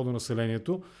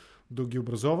народонаселението, да ги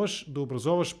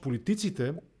образоваш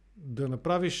политиците, да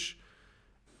направиш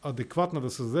да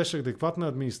създадеш адекватна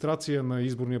администрация на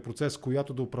изборния процес,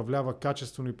 която да управлява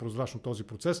качествено и прозрачно този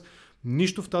процес.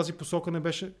 Нищо в тази посока не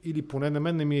беше, или поне на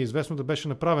мен не ми е известно да беше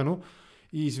направено.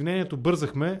 И извинението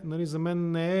бързахме, нали, за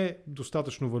мен не е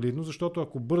достатъчно валидно, защото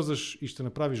ако бързаш и ще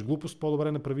направиш глупост,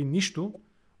 по-добре направи нищо,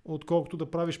 отколкото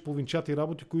да правиш половинчати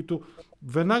работи, които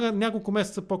веднага няколко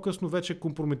месеца по-късно вече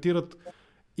компрометират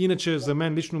иначе за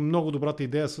мен лично много добрата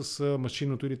идея с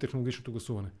машинното или технологичното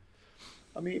гласуване.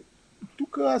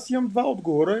 Тук аз имам два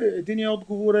отговора. Единият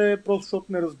отговор е просто защото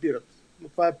не разбират. Но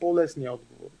това е по-лесният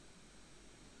отговор.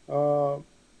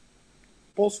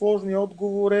 По-сложният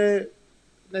отговор е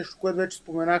нещо, което вече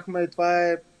споменахме, това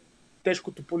е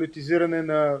тежкото политизиране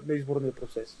на изборния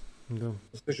процес. Да.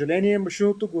 За съжаление,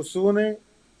 машинното гласуване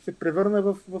се превърна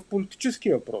в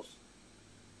политически въпрос,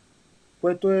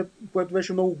 което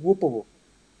беше много глупаво.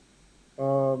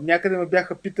 Някъде ме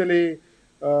бяха питали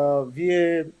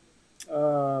вие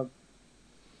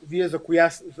за коя...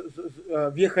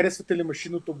 Вие харесвате ли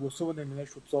машинното гласуване или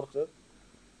нещо от сорта?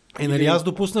 Нали аз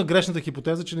допуснах грешната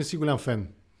хипотеза, че не си голям фен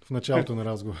в началото на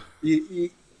разговора.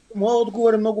 И моят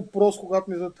отговор е много прост, когато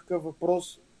ми зададат такъв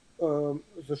въпрос,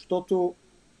 защото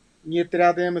ние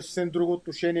трябва да имаме съвсем друго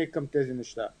отношение към тези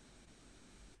неща.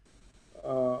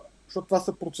 Защото това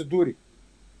са процедури.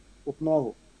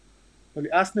 Отново.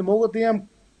 Аз не мога да имам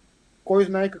кой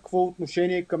знае какво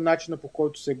отношение към начина, по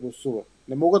който се гласува.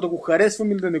 Не мога да го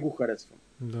харесвам или да не го харесвам.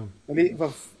 Да.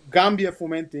 В Гамбия в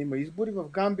момента има избори. В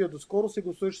Гамбия доскоро се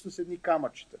гласуваше с едни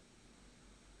камъчета.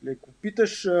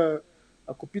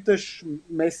 Ако питаш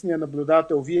местния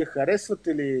наблюдател, вие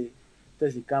харесвате ли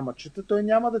тези камъчета, той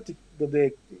няма да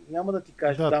ти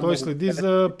каже. Да, той следи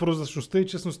за прозрачността и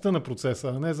честността на процеса,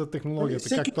 а не за технологията.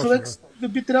 Всеки човек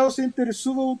би трябвало да се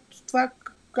интересува от това,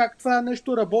 как това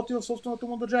нещо работи в собствената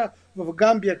му държава. В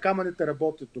Гамбия камъните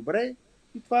работят добре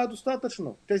и това е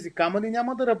достатъчно. Тези камъни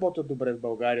няма да работят добре в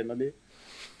България, нали?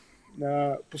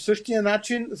 По същия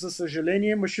начин, за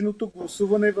съжаление, машинното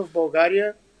гласуване в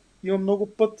България има много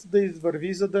път да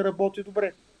извърви, за да работи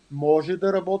добре. Може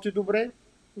да работи добре,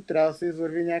 но трябва да се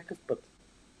извърви някакъв път.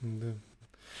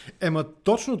 Да.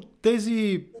 Точно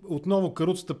тези, отново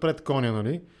каруцата пред коня,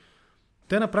 нали?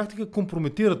 Те на практика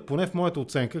компрометират, поне в моята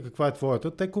оценка, каква е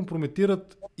твоята, те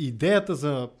компрометират идеята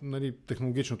за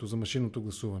технологичното, за машинното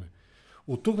гласуване.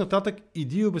 От тук нататък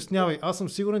иди и обяснявай. Аз съм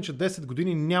сигурен, че 10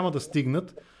 години няма да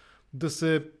стигнат да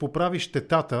се поправи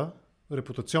щетата,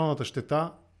 репутационната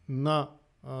щета на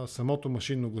самото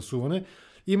машинно гласуване,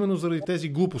 именно заради тези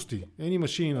глупости. Едни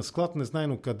машини на склад,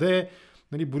 незнайно къде.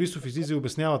 Нали, Борисов излиза и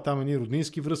обяснява там едни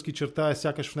роднински връзки, чертая,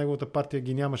 сякаш в неговата партия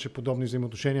ги нямаше подобни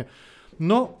взаимоотношения.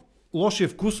 Но лошия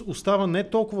вкус остава не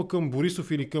толкова към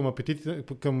Борисов или към апетитите,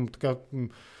 към така,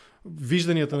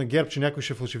 вижданията на ГЕРБ, че някой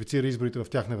ще фалшифицира изборите в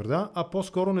тяхна вреда, а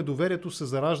по-скоро недоверието се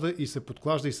заражда и се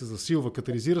подклажда и се засилва,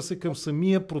 катализира се към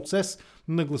самия процес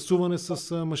на гласуване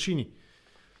с машини.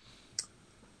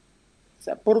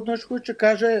 Сега, първото нещо, което ще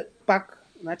кажа е пак,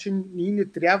 значи ние не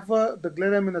трябва да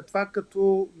гледаме на това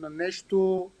като на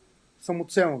нещо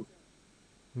самоцелно.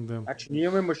 Да. Значи ние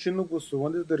имаме машинно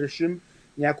гласуване, за да решим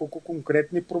няколко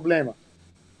конкретни проблема.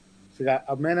 Сега,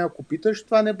 мен ако питаш,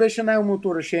 това не беше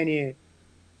най-умното решение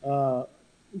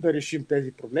да решим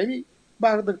тези проблеми.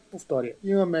 Бах да повторя.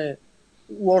 Имаме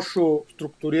лошо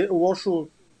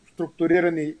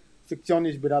структурирани секционни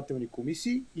избирателни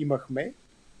комисии.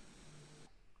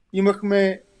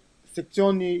 Имахме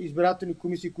секционни избирателни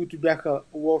комисии, които бяха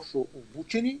лошо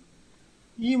обучени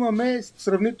и имаме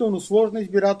сравнително сложна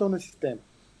избирателна система.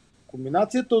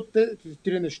 Комбинацията от тези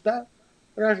три неща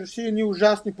раждаше едни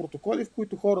ужасни протоколи, в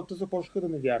които хората започнаха да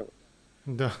не вярват.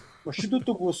 Да.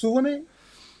 Машинното гласуване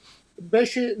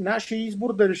беше нашия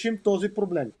избор да решим този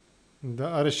проблем.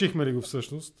 Да, а решихме ли го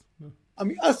всъщност?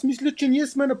 Ами аз мисля, че ние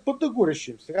сме на път да го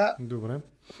решим. Сега, добре.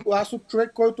 Аз от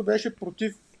човек, който беше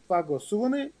против това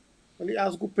гласуване,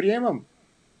 аз го приемам.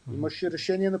 Имаше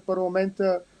решение на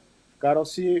парламента, вкарал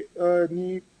си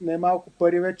немалко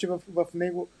пари вече в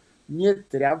него. Ние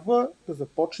трябва да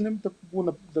започнем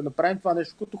да направим това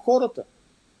нещо като хората.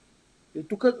 И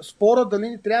тук спора дали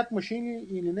ни трябват машини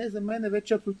или не, за мен е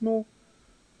вече абсолютно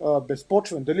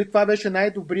безпочвен. Дали това беше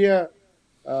най-добрия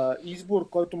избор,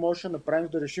 който можеше да направим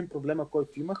да решим проблема,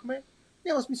 който имахме,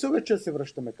 няма смисъл вече да се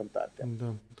връщаме към тази тема.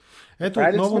 Да. Ето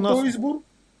отново този избор,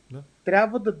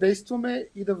 трябва да действаме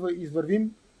и да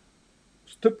извървим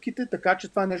стъпките, така че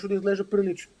това нещо да изглежда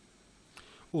прилично.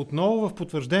 Отново в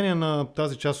потвърждение на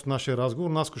тази част от нашия разговор,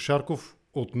 Наско Шарков,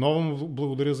 отново му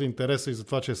благодаря за интереса и за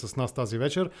това, че е с нас тази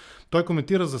вечер. Той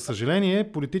коментира: за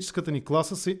съжаление, политическата ни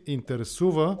класа се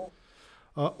интересува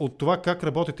от това как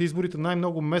работят изборите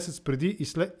най-много месец преди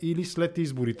или след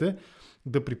изборите.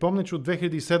 Да припомня, че от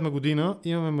 2007 година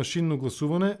имаме машинно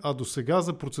гласуване, а до сега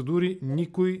за процедури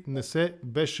никой не се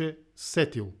беше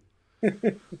сетил.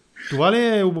 Това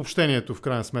ли е обобщението в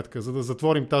крайна сметка, за да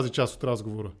затворим тази част от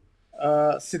разговора?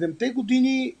 7-те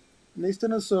години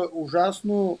наистина са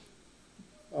ужасно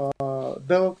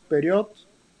дълъг период.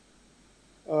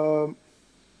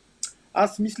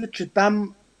 Аз мисля, че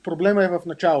там проблема е в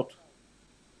началото.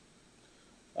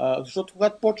 Защото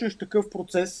когато почнеш такъв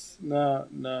процес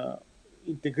на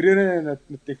интегриране на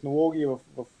технологии в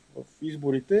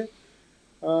изборите,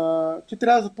 ти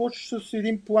трябва да започнеш с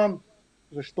един план.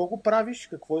 Защо го правиш,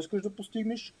 какво искаш да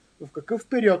постигнеш, в какъв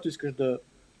период искаш да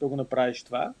го направиш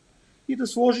това и да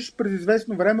сложиш през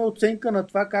известно време оценка на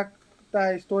това как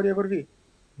тая история върви.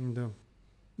 Да.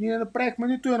 Ние не направихме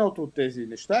нито едното от тези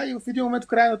неща и в един момент в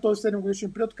края на този 7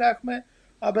 годишен период казахме: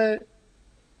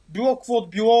 било какво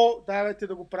било, давайте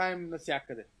да го правим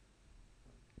навсякъде.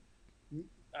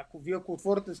 Ако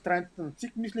отворите страницата на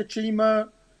ЦИК, мисля, че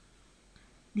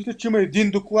има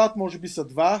един доклад, може би са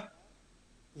два,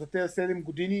 за тези 7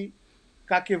 години,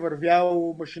 как е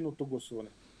вървяло машинното гласуване.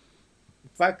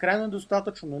 Това е крайно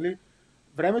достатъчно, нали?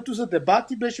 Времето за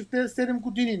дебати беше в тези 7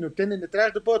 години, но те не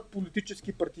трябваше да бъдат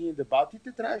политически партийни дебати,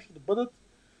 те трябваше да бъдат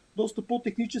доста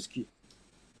по-технически.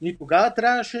 И тогава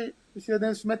трябваше да си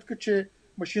дадем сметка, че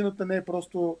машината не е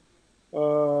просто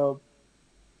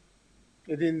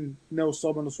един не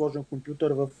особено сложен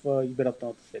компютър в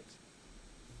избирателната секция.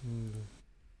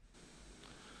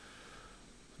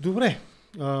 Добре.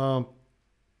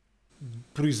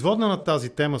 Производна на тази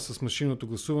тема с машинното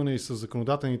гласуване и с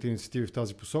законодателните инициативи в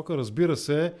тази посока, разбира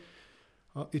се,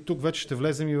 и тук вече ще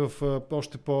влезем и в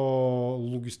още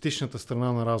по-логистичната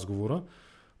страна на разговора.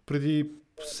 Преди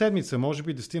седмица, може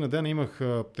би 10 на дена, имах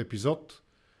епизод,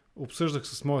 обсъждах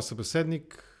с моя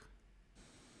събеседник,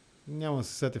 няма да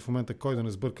се сетя в момента кой, да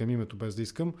не сбъркам името без да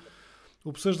искам,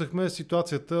 обсъждахме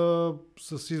ситуацията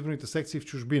с изборните секции в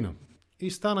чужбина.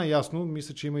 И стана ясно,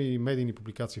 мисля, че има и медийни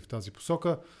публикации в тази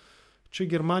посока, че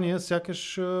Германия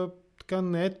сякаш така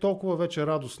не е толкова вече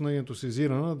радостна и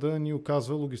ентусиазирана да ни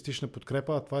оказва логистична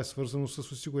подкрепа, а това е свързано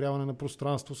с осигуряване на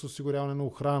пространство, с осигуряване на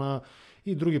охрана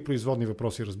и други производни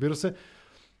въпроси, разбира се,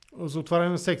 за отваряне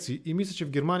на секции. И мисля, че в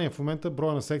Германия в момента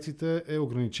броя на секциите е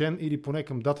ограничен, или поне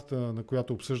към датата, на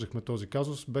която обсъждахме този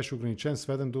казус, беше ограничен,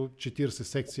 сведен до 40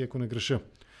 секции, ако не греша.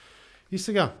 И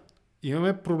сега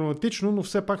имаме проблематично, но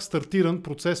все пак стартиран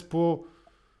процес по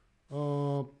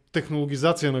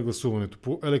технологизация на гласуването,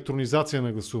 по електронизация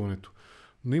на гласуването.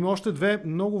 Но има още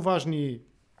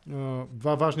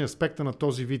два важни аспекта на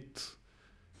този вид,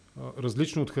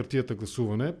 различно от хартията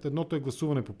гласуване. Едното е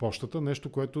гласуване по пощата,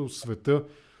 нещо, което света,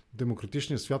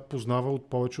 демократичният свят познава от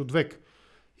повече от век.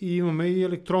 И имаме и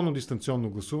електронно дистанционно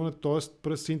гласуване, т.е.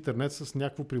 през интернет с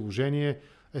някакво приложение.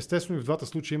 Естествено и в двата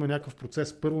случая има някакъв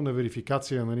процес. Първо на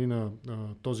верификация, нали, на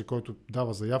този, който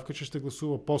дава заявка, че ще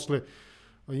гласува. После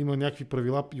има някакви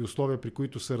правила и условия, при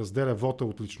които се разделя вота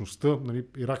от личността. Нали,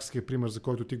 иракския пример, за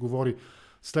който ти говори.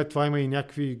 След това има и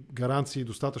някакви гаранции,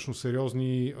 достатъчно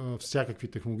сериозни, всякакви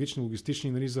технологични,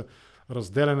 логистични, нали, за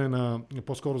разделяне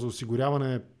по-скоро за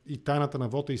осигуряване и тайната на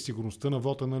вота и сигурността на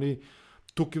вота. Нали.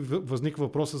 Тук възниква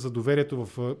въпроса за доверието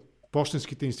в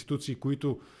пощенските институции,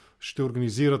 които ще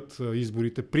организират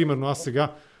изборите. Примерно аз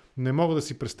сега не мога да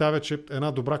си представя, че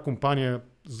една добра компания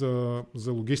за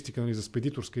логистика, нали, за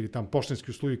спедиторска или там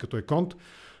пощенски услуги, като е Конт,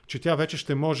 че тя вече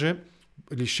ще може,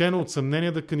 лишена от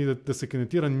съмнение, да се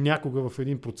кандидатира някога в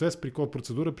един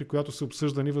процедура, при която се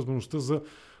обсъждани възможността за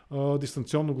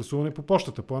дистанционно гласуване по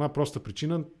пощата. По една проста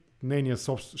причина, нейният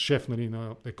шеф, нали,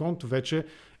 на Еконт вече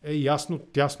е ясно,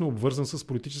 тясно обвързан с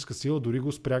политическа сила, дори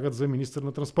го спрягат за министър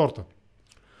на транспорта.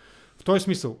 В този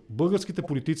смисъл, българските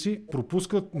политици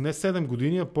пропускат не 7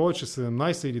 години, а повече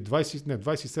 17 или 20, не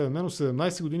 27, но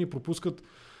 17 години пропускат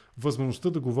възможността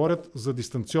да говорят за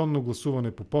дистанционно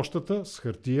гласуване по пощата с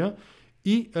хартия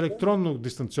и електронно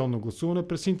дистанционно гласуване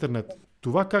през интернет.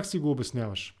 Това как си го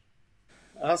обясняваш?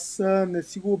 Аз не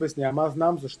си го обяснявам, аз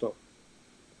знам защо.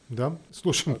 Да,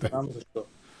 слушам те. Знам защо.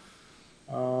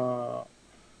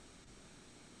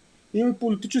 Има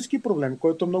политически проблем,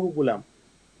 който е много голям.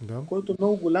 Да. Който е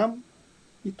много голям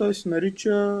и той се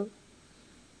нарича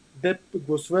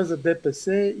гласове за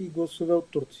ДПС и гласове от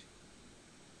Турция.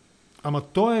 Ама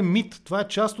то е мит. Това е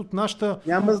част от нашата...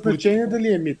 Няма значение дали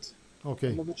е мит. Okay.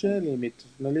 Няма значение дали е мит.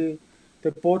 Нали,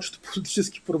 те повечето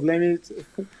политически проблеми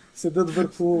седат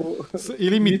върху...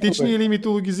 Или митични, митове. или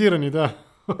митологизирани, да.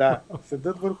 Да,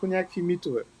 седат върху някакви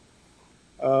митове.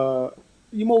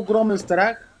 Има огромен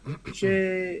страх,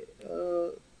 че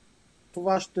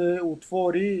това ще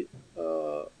отвори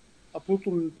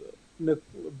абсолютно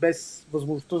без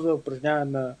възможността за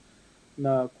упражняване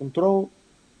на контрол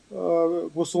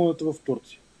гласуването в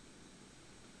Турция.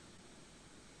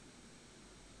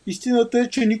 Истината е,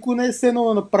 че никой не е седнал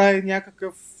да направи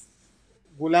някакъв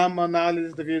голям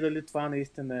анализ да види дали това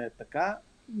наистина е така,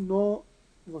 но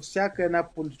във всяка една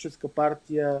политическа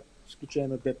партия, в изключение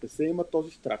на ДПС, има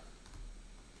този страх.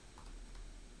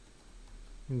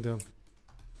 Да.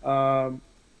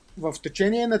 В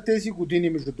течение на тези години,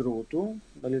 между другото,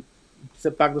 нали,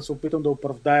 все пак да се опитам да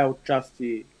оправдая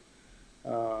отчасти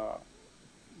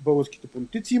българските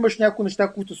политици, имаш някои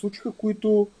неща, които се случиха,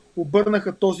 които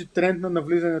обърнаха този тренд на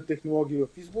навлизане на технологии в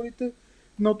изборите.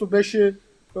 Едното беше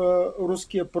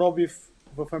руския пробив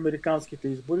в американските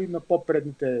избори, на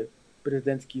по-предните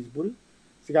президентски избори.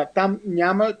 Сега там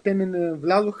те не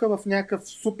влязоха в някакъв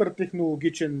супер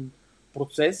технологичен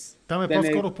процес. Там е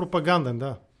по-скоро пропаганден,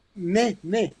 да.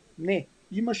 Не.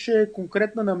 Имаше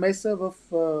конкретна намеса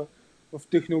в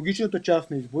технологичната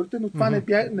част на изборите, но това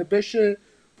не беше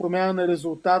промяна на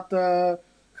резултата,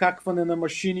 хакване на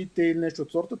машините или нещо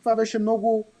от сорта. Това беше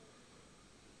много,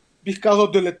 бих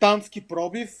казал, дилетантски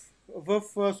пробив в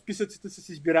списъците с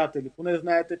избиратели. Поне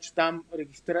знаете, че там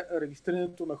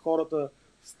регистрирането на хората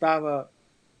става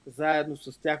заедно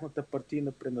с тяхната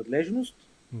партийна принадлежност.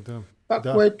 Да.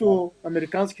 Това, което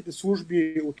американските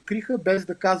служби откриха, без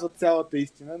да казват цялата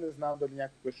истина, не знам дали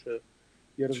някога ще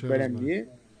я разберем ние,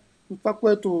 но това,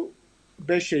 което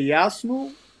беше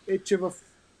ясно, е, че в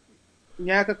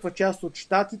някаква част от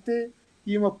щатите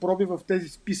има проби в тези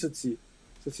списъци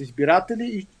с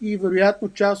избиратели и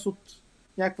вероятно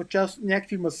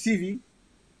някакви масиви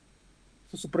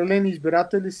с определени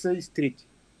избиратели са изтрити.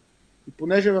 И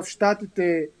понеже в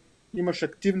щатите имаш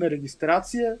активна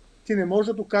регистрация, ти не можеш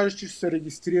да докажеш, че си се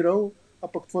регистрирал, а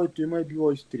пък твоето име е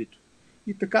било изтрито.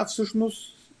 И така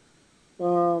всъщност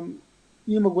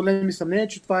има големи съмнения,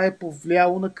 че това е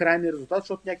повлияло на крайния резултат,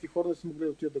 защото някакви хора да са могли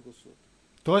да отидат да гласуват.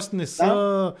 Тоест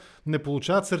не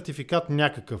получават сертификат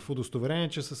някакъв, удостоверение,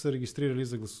 че са се регистрирали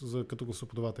като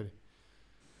гласоподаватели.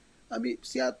 Ами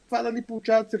сега това дали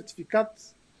получават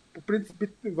сертификат, по принцип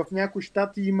в някои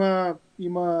щати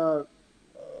има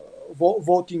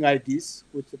voting IDs,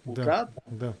 които се получават.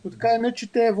 Да. Но така е не,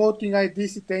 че те voting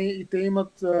IDs и те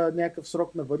имат някакъв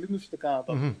срок на валидност и така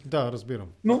нататък. Да, разбирам.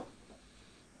 Но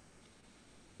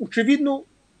очевидно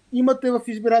имате в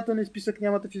избирателния списък,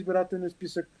 нямате в избирателния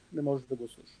списък, не можете да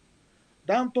гласуваш.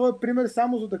 Давам този пример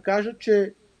само за да кажа,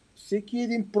 че всеки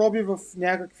един проби в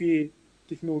някакви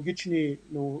технологични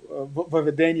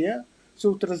въведения се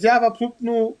отразява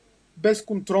абсолютно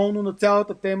безконтролно на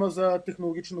цялата тема за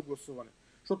технологично гласуване.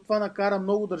 Защото това накара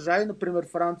много държави, например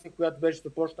Франция, която беше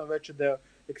започна вече да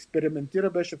експериментира,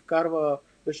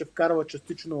 беше вкарва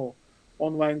частично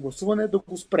онлайн гласуване, да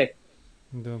го спре.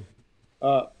 Да.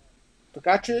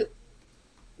 Така че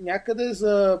някъде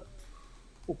за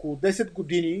около 10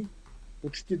 години,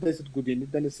 почти 10 години,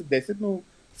 да не са 10, но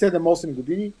 7-8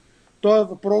 години, този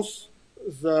въпрос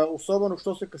за особено,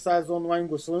 що се касае за онлайн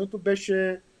гласуването,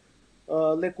 беше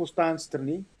леко оставен в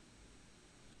страни.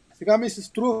 Сега ми се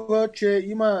струва, че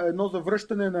има едно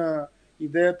завръщане на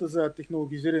идеята за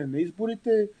технологизиране на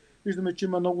изборите. Виждаме, че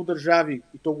има много държави,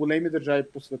 и то големи държави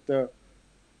по света,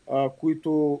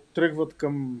 които тръгват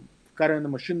към вкаране на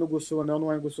машинно гласуване,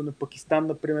 онлайн гласуване. Пакистан,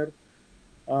 например,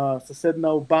 съседна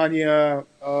Албания,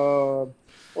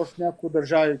 още няколко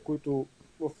държави, които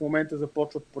в момента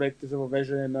започват проекти за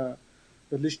въвеждане на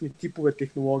различни типове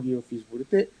технологии в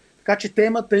изборите. Така че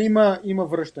темата има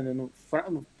връщане, но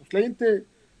в последните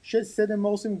 6, 7,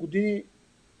 8 години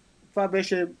това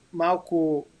беше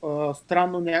малко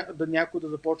странно да някой да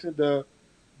започне да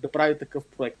прави такъв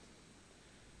проект.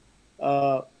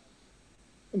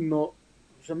 Но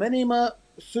за мен има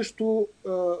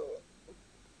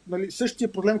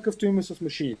същия проблем, какъвто имаме с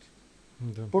машините.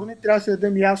 Да. Първо трябва да се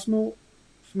дадем ясно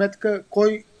сметка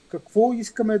какво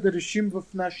искаме да решим в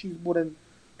нашия изборен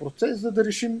процес, за да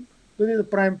решим дали да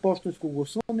правим пощенско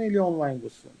гласуване или онлайн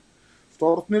гласуване.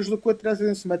 Второто нещо, за което трябва да се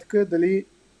дадем сметка, е дали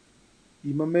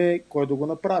имаме кой да го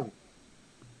направи.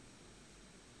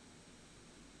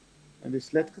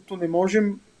 След като не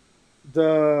можем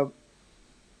да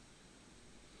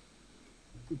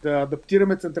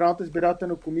адаптираме Централната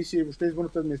избирателна комисия и въобще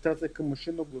изборната администрация към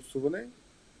машинно гласуване,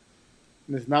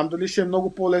 не знам дали ще е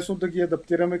много по-лесно да ги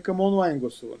адаптираме към онлайн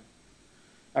гласуване.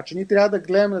 Значи ние трябва да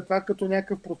гледаме на това като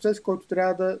някакъв процес, който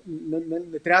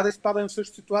не трябва да изпадаме в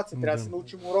същата ситуация. Трябва да се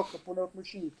научим урока поне от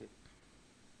машините.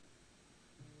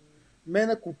 Мен,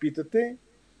 ако питате,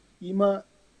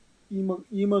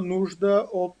 има нужда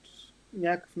от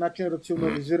някакъв начин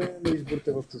рационализиране на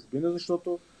изборите в чужбина,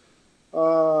 защото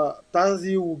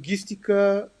тази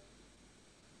логистика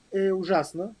е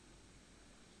ужасна.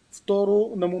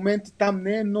 Второ, на моменти там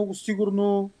не е много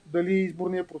сигурно дали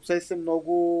изборният процес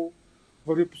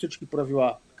върви по всички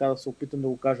правила, така да се опитам да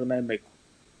го кажа най-меко.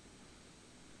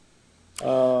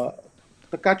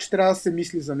 Така че трябва да се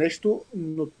мисли за нещо,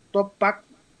 но то пак,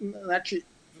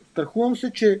 страхувам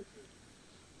се, че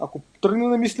ако тръгнем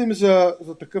да мислим за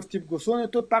такъв тип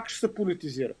гласуване, то пак ще се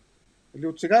политизира.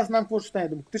 От сега знам какво ще стане.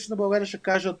 Демократична България ще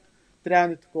кажат, трябва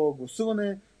ни такова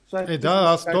гласуване.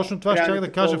 Аз точно това ще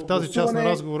да кажа в тази част на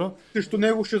разговора. Срещу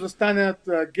него ще застанят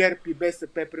ГЕРБ и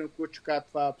БСП, примерно, които ще кажат,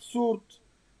 това е абсурд.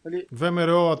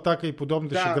 ВМРО, Атака и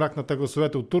подобните ще гракнат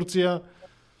гласовете от Турция.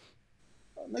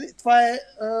 Това е,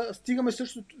 стигаме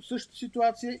същата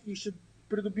ситуация и ще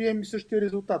придобием и същия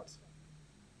резултат.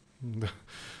 Да.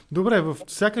 Добре,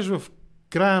 сякаш в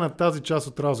края на тази част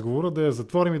от разговора да я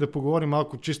затворим и да поговорим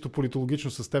малко чисто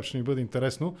политологично с теб, ще ми бъде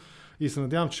интересно и се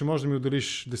надявам, че може да ми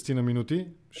отделиш 10 на минути.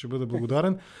 Ще бъда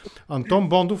благодарен. Антон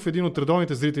Бондов, един от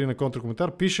редовните зрители на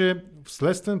Контракоментар, пише в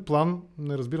следствен план,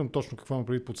 не разбирам точно какво има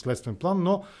предвид под следствен план,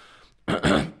 но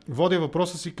водя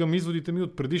въпроса си към изводите ми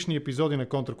от предишни епизоди на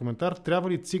Контракоментар. Трябва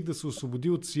ли ЦИК да се освободи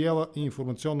от Сиела и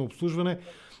информационно обслужване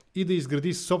и да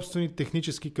изгради собствени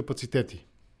технически капацитети?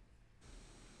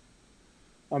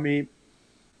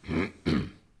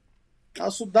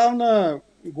 Аз отдавна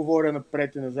говоря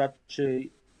напред и назад, че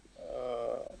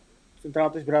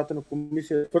Централната избирателна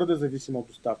комисия е твърде зависима от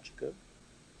доставчика.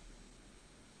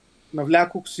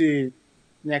 Навлякох си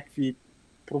някакви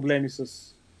проблеми с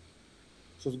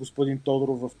господин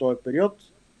Тодоров в този период.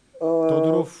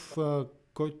 Тодоров,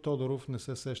 кой Тодоров? Не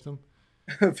се сещам.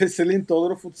 Веселин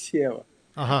Тодоров от Сиела.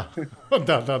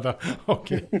 Да.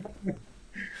 Окей.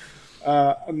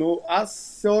 Но аз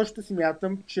все още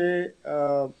смятам, че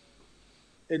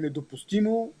е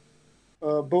недопустимо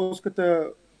Българската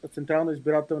Централна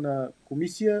избирателна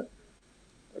комисия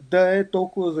да е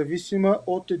толкова зависима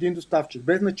от един доставчик.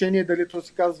 Без значение дали това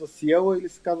се казва Сиела или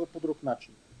се казва по друг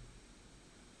начин.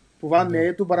 Това не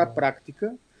е добра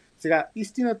практика. Сега,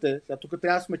 истината е, тук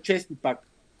трябва да сме честни пак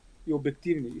и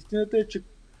обективни. Истината е, че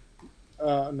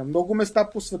на много места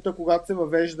по света, когато се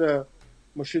въвежда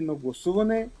машинно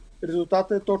гласуване,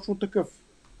 резултатът е точно такъв.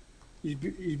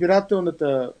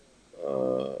 Избирателната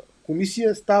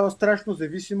комисия става страшно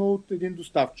зависима от един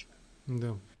доставчик.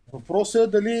 Да. Въпросът е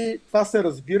дали това се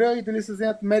разбира и дали се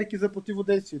вземат мерки за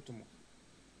противодействието му.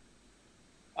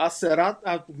 Аз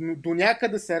до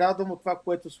някъде се радвам от това,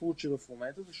 което се случи в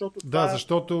момента, защото това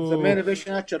защото за мен беше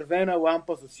една червена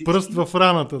лампа за всички. Пръст в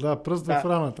раната, пръст в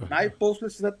раната. Най-после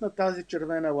светна тази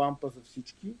червена лампа за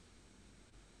всички,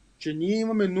 че ние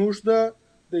имаме нужда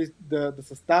да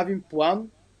съставим план,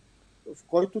 в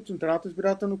който Централната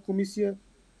избирателна комисия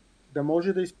да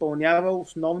може да изпълнява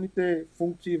основните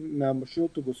функции на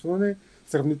машинното гласуване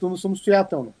сравнително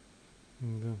самостоятелно.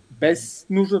 Да. Без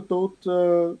нуждата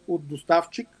от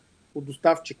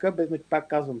доставчика, пак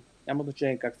казвам, няма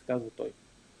значение как се казва той.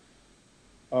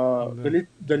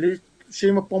 Дали ще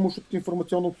има помощ от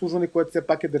информационно обслужване, което все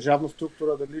пак е държавна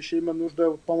структура, дали ще има нужда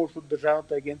от помощ от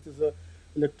Държавната агенция за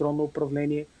електронно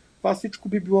управление. Това всичко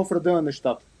би било в реда на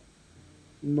нещата.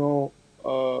 Но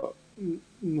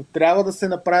трябва да се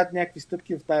направят някакви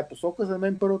стъпки в тая посока. За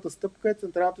мен първата стъпка е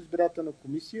Централната избирателна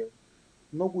комисия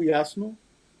много ясно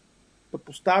да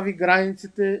постави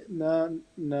границите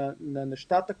на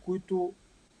нещата, които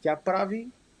тя прави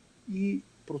и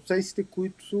процесите,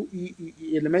 и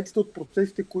елементите от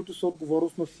процесите, които са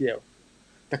отговорност на СИЕЛ.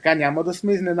 Така няма да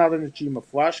сме изненадани, че има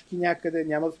флашки някъде,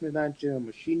 няма да сме изненадани, че има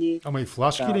машини. Ама и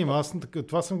флашки ли има? Аз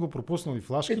това съм го пропуснал. И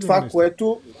флашки ли има? Това,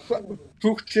 което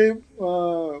чух, че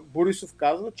Борисов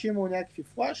казва, че имал някакви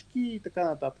флашки и така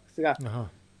нататък. Сега.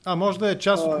 Може да е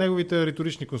част от неговите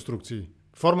риторични конструкции.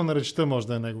 Форма на речта може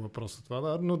да е негов въпрос.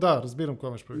 Това, но да, разбирам какво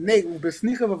имаш предвид. Не,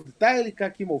 обясниха в детайли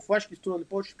как имал флашки, стрували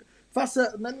повече. Това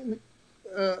са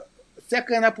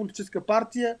всяка една политическа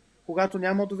партия, когато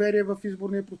няма доверие в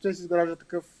изборния процес, изгражда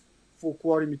такъв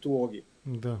фолклор и митология.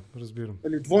 Да, разбирам.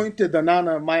 Двойните дана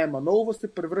на Мая Манолова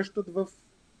се превръщат в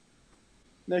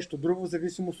нещо друго, в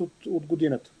зависимост от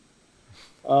годината.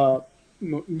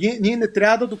 Но ние не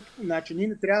трябва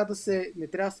да се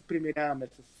примиряваме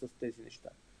с тези неща.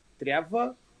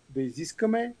 Трябва да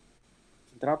изискаме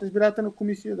Централната избирателна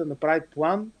комисия да направи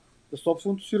план за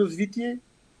собственото си развитие,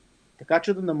 така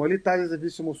че да намали тази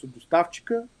зависимост от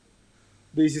доставчика,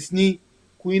 да изясни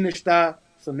кои неща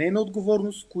са нейна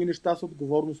отговорност, кои неща са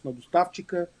отговорност на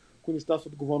доставчика, кои неща са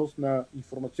отговорност на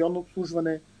информационно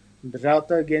обслужване, на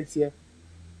Държавната агенция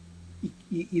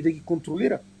и да ги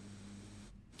контролира.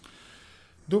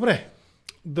 Добре,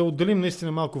 да отделим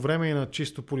наистина малко време и на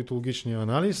чисто политологичния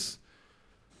анализ.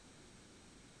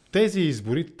 Тези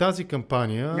избори, тази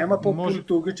кампания... Няма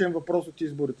по-политологичен въпрос от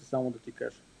изборите, само да ти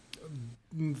кажа.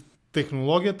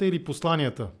 Технологията или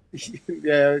посланията?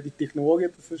 И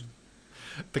технологията също.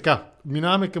 Така,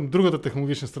 минаваме към другата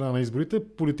технологична страна на изборите,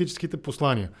 политическите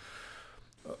послания.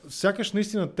 Сякаш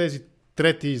наистина тези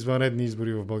трети извънредни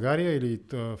избори в България или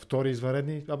втори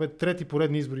извънредни, трети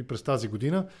поредни избори през тази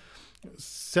година,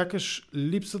 сякаш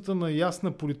липсата на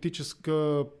ясна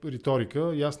политическа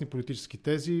риторика, ясни политически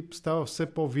тези става все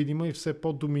по-видима и все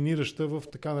по-доминираща в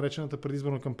така наречената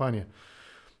предизборна кампания.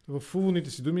 В уводните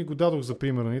си думи го дадох за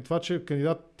пример. Това, че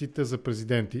кандидатите за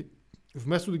президенти,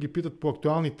 вместо да ги питат по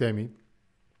актуални теми,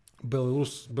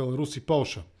 Беларус и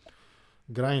Полша,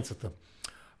 границата,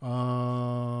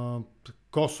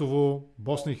 Косово,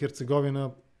 Босна и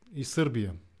Херцеговина и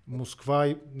Сърбия, Москва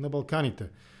и на Балканите,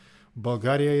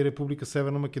 България и Република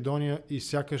Северна Македония и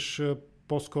сякаш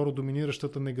по-скоро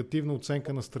доминиращата негативна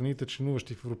оценка на страните,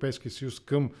 членуващи в Европейския съюз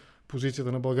към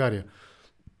позицията на България.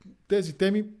 Тези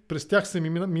теми, през тях се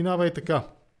минава и така,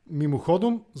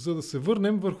 мимоходом, за да се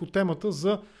върнем върху темата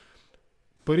за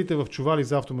парите в чували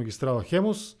за автомагистрала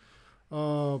Хемус,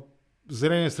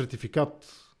 зеления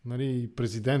сертификат,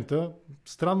 президента.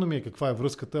 Странно ми е каква е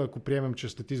връзката, ако приемем, че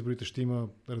след изборите ще има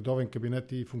редовен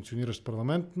кабинет и функциониращ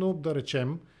парламент, но да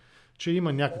речем, че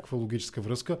има някаква логическа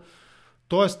връзка.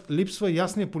 Тоест, липсва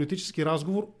ясния политически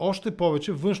разговор, още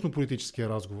повече външно-политическия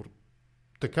разговор.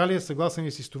 Така ли е, съгласен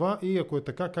ли си с това и ако е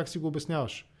така, как си го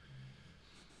обясняваш?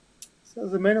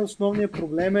 За мен основният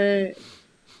проблем е,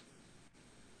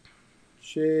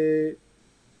 че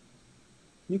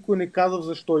никой не казва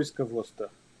защо иска властта.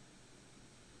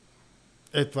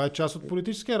 Това е част от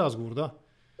политическия разговор, да.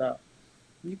 Да.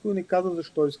 Никой не казва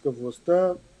защо иска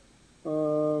властта.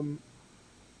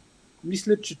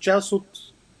 Мисля, че част от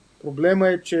проблема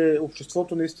е, че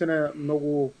обществото наистина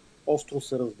много остро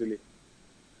се раздели.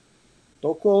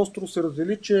 Толкова остро се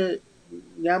раздели, че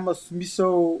няма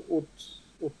смисъл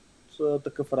от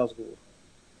такъв разговор.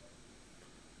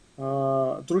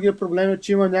 Другия проблем е,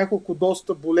 че има няколко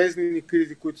доста болезнени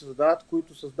кризи, които се задават,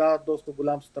 които създават доста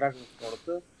голям страх в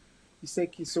хората и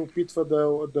всеки се опитва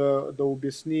да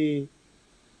обясни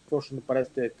какво ще направи с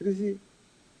тези кризи.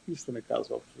 Нищо не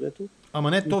казва общо.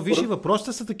 Ама не, вижи,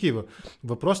 въпросите са такива.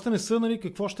 Въпросите не са,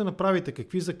 какво ще направите,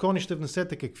 какви закони ще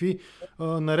внесете, какви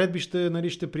наредби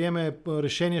ще приеме,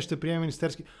 решения ще приеме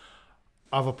министерски.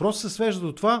 А въпросът се свежда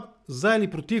до това, за или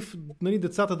против, нали,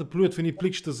 децата да плюят в едни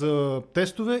пликчета за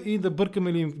тестове и да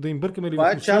им бъркаме ли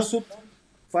Това в носа?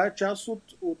 Това е част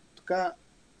от така...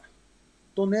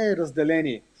 То не е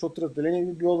разделение, защото разделение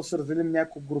би било да се разделим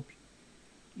няколко групи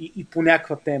и по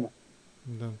някаква тема.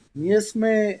 Да.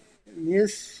 Ние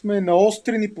сме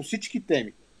наострени по всички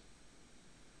теми.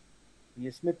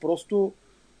 Ние сме просто...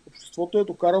 Обществото е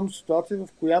докарано до ситуация, в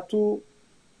която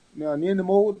ние не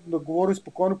можем да говорим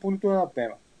спокойно по нито една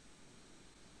тема.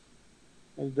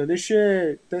 Дали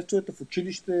ще тестовете в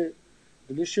училище,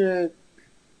 дали ще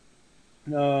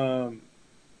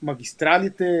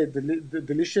магистралите,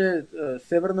 дали ще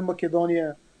Северна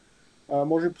Македония.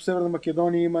 Може би по Северна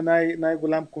Македония има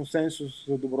най-голям консенсус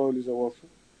за добро или за лошо.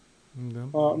 Да.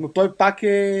 Но той пак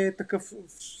е такъв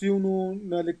силно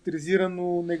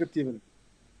наелектризирано негативен.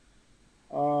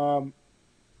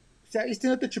 Сега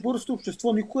истината е, че българското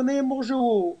общество никога не е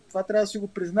можело, това трябва да си го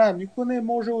признаем, никога не е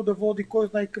можело да води кой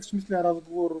знае какъв смислен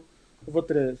разговор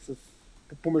вътре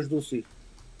помежду си.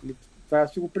 Това да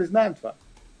си го признаем това.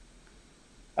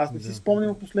 Аз не си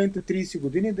спомням в последните 30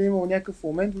 години да е имал някакъв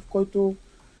момент, в който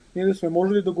ние да сме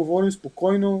можели да говорим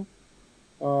спокойно,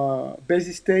 без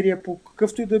истерия, по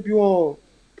какъвто и да било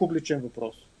публичен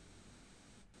въпрос.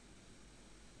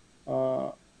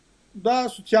 Да,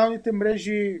 социалните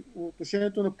мрежи,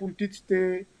 отношението на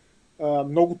политиците,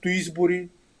 многото избори,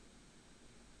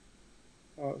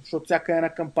 защото всяка една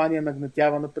кампания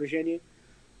нагнетява напрежение,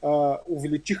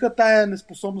 увеличиха тая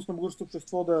неспособност на българското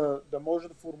общество да може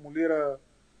да формулира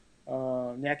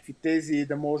някакви тези,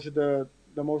 да може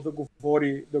да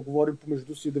говорим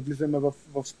помежду си, да влизаме в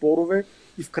спорове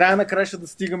и в края на края да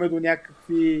стигаме до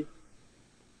някакви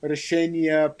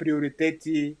решения,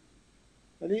 приоритети.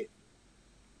 Нали?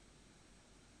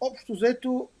 Общо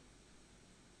взето,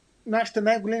 нашите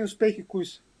най-големи успехи кои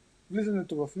са?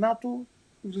 Влизането в НАТО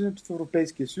и влизането в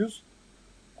Европейския съюз,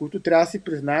 които трябва да си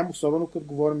признаем, особено като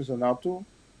говорим за НАТО,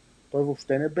 той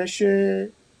въобще не беше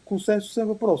консенсусен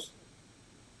въпрос.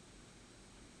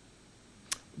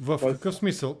 В какъв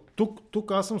смисъл?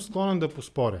 Тук аз съм склонен да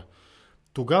поспоря.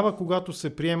 Тогава, когато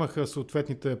се приемаха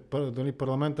съответните,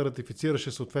 парламента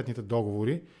ратифицираше съответните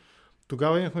договори,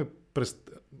 тогава имахме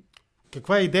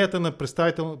каква е идеята на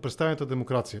представената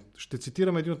демокрация? Ще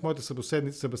цитирам един от моите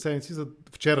събеседници за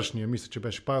вчерашния, мисля, че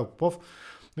беше Павел Попов.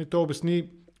 Той обясни,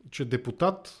 че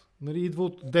депутат идва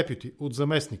от депюти, от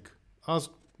заместник.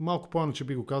 Аз малко по-иначе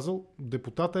би го казал,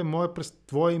 депутата е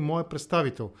твой и мой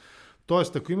представител.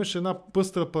 Тоест, ако имаш една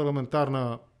пъстра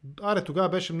парламентарна... тогава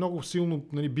беше много силно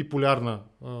биполярна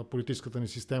политическата ни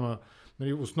система.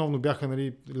 Основно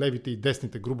бяха левите и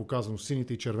десните, грубо казано,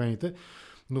 сините и червените.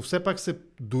 Но все пак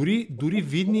дори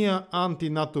видния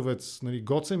антинатовец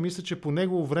Гоце, мисля, че по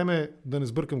негово време, да не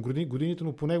сбъркам годините,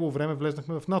 но по негово време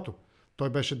влезнахме в НАТО. Той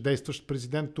беше действащ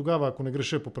президент тогава, ако не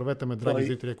греша, поправете ме, драги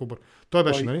зрители, ако Той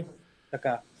беше, нали?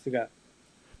 Така, сега.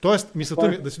 Тоест, мисълта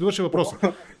ми, да си довърша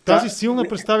въпроса. Тази силна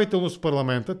представителност в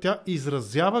парламента, тя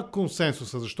изразява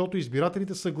консенсуса, защото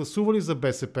избирателите са гласували за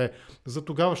БСП, за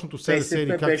тогавашното СДС или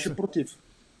как беше против.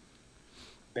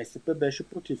 БСП беше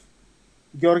против.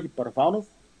 Георги Първанов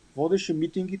водеше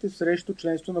митингите срещу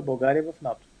членство на България в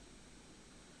НАТО.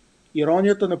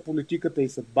 Иронията на политиката и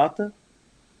съдбата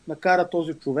накара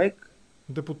този човек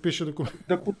да подпише документ.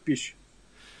 Да подпише.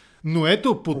 Но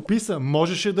ето, подписа,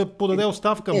 можеше да подаде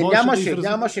оставка.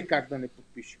 Нямаше как да не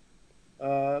подпише.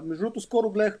 Между другото, скоро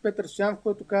гледах Петър Стоянов,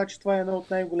 който каза, че това е едно от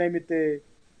най-големите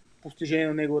постижения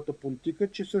на неговата политика,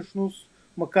 че всъщност,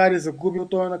 макар и загубил,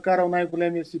 той е накарал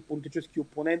най-големия си политически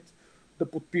опонент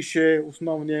да подпише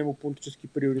основния му политически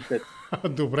приоритет.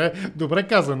 Добре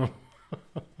казано.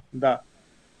 Да.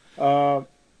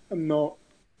 Но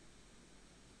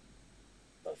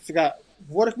сега,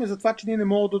 говорихме за това, че ние не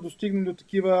можем да достигнем до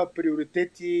такива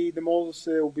приоритети, не можем да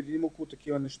се обединим около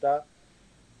такива неща.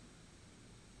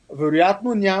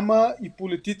 Вероятно няма и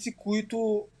политици,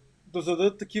 които да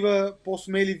зададат такива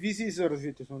по-смели визии за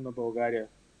развитието на България.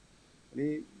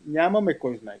 Нямаме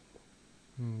кой знае какво.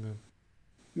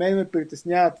 Мен ме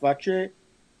притеснява това, че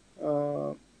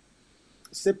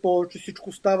все повече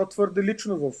всичко става твърде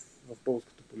лично в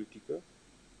българската политика.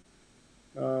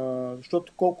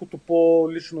 Защото колкото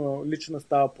по-лична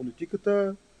става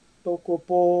политиката, толкова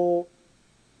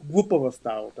по-глупава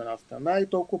става от една страна и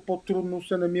толкова по-трудно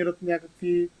се намират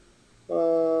някакви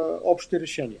общи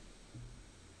решения.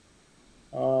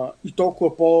 И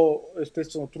толкова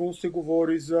по-естествено трудно се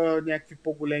говори за някакви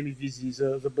по-големи визии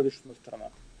за бъдещето на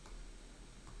страната.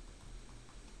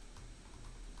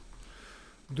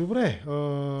 Добре.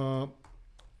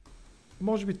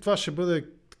 Може би това ще бъде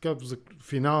така за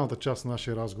финалната част на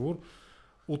нашия разговор.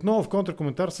 отново в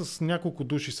контракоментар с няколко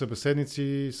души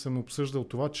събеседници съм обсъждал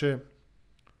това, че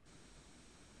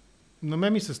на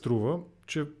мен ми се струва,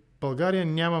 че в България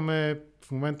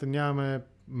в момента нямаме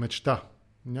мечта.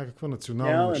 Някаква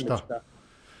национална мечта.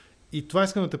 И това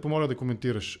искам да те помоля да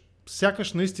коментираш.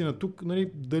 Сякаш наистина тук,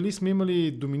 нали, дали сме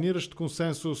имали доминиращ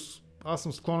консенсус, аз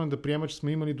съм склонен да приема, че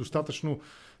сме имали достатъчно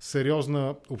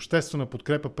сериозна обществена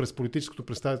подкрепа през политическото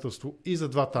представителство и за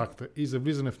двата акта, и за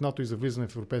влизане в НАТО, и за влизане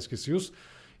в Европейския съюз.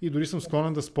 И дори съм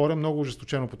склонен да споря много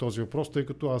ожесточено по този въпрос, тъй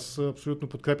като аз абсолютно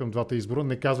подкрепям двата избора.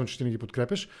 Не казвам, че ти не ги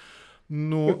подкрепяш,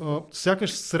 но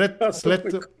сякаш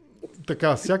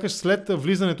след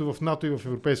влизането в НАТО и в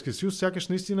Европейския съюз, сякаш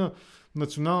наистина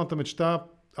националната мечта,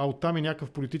 а оттам и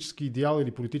някакъв политически идеал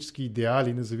или политически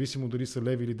идеали, независимо дали са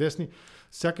леви или десни,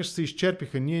 сякаш се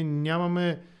изчерпиха. Ние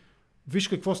нямаме... Виж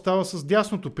какво става с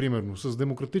дясното, примерно, с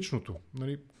демократичното.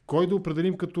 Нали? Кой да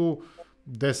определим като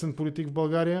десен политик в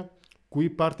България?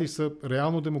 Кои партии са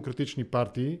реално демократични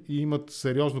партии и имат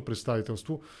сериозно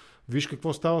представителство? Виж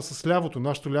какво става с лявото.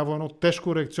 Нашето ляво е едно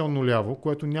тежко реакционно ляво,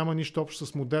 което няма нищо общо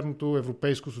с модерното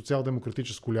европейско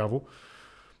социал-демократическо ляво.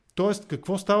 Тоест,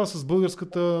 какво става с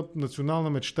българската национална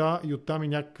мечта и оттам и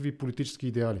някакви политически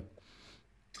идеали?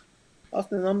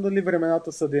 Аз не знам дали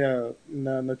времената съдя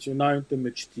на националните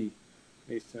мечти.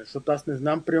 Наистина, защото аз не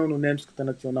знам примерно немската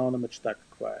национална мечта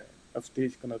каква е.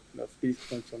 Австрийската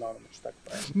национална мечта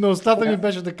каква е. Но устата ми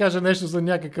беше да кажа нещо за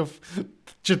някакъв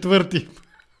четвърти.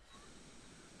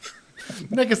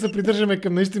 Нека се придържаме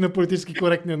към наистина политически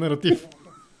коректния наратив.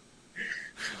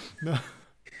 Да.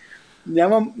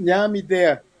 Нямам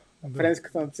идея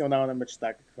френската национална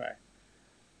мечта каква е.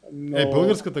 Но...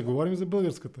 българската, говорим за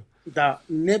българската. Да,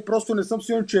 просто не съм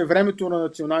сигурен, че е времето на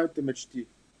националните мечти.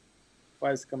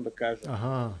 Това искам да кажа.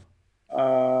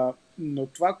 Но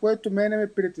това, което мене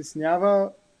ме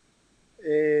притеснява,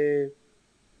 е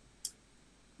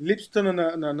липсата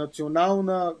на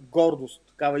национална гордост,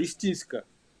 такава истинска.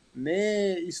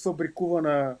 Не е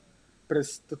изфабрикувана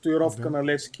през татуировка на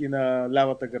Левски на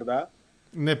лявата гърда.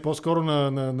 Не, по-скоро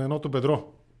на едното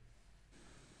бедро.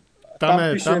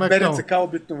 Там пише БРЦК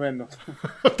обикновено.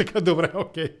 Така, добре,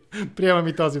 окей. Приемам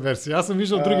и тази версия. Аз съм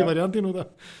виждал други варианти, но да.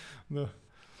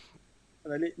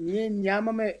 Нали, ние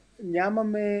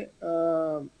нямаме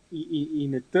и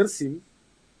не търсим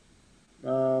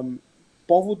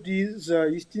поводи за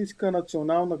истинска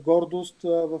национална гордост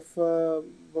в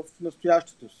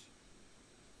настоящето си.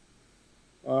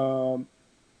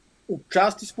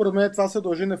 Отчасти, според мен, това се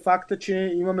дължи на факта,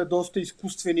 че имаме доста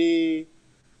изкуствени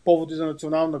поводи за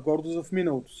национална гордост в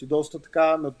миналото си. Доста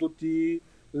така надути,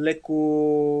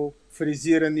 леко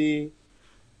фризирани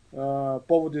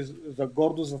поводи за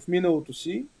гордост в миналото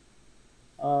си,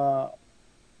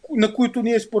 на които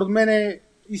ние, според мен,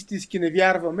 истински не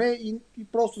вярваме и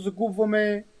просто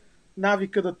загубваме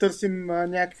навика да търсим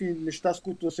някакви неща, с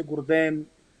които да се гордеем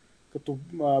като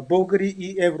българи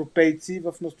и европейци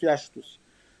в настоящето си.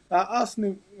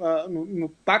 Но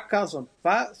пак казвам,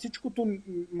 всичкото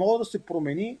може да се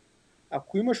промени,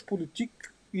 ако имаш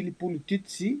политик или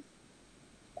политици,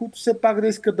 които все пак да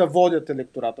искат да водят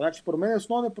електората. Значи, според мен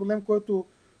основният проблем, който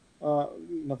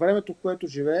на времето, в което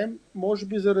живеем, може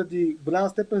би в голяма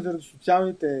степен заради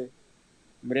социалните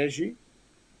мрежи,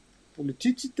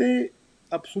 политиците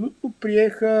абсолютно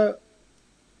приеха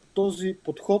този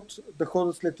подход да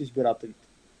ходят след избирателите.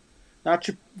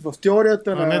 Значи, в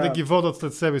теорията не да ги водят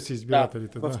след себе си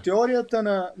избирателите. В теорията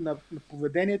на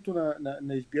поведението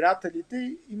на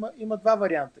избирателите има два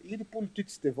варианта. Или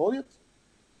политиците водят,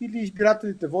 или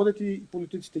избирателите водят и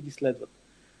политиците ги следват.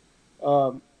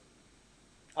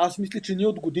 Аз мисля, че ние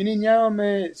от години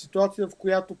нямаме ситуация, в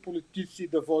която политици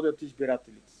да водят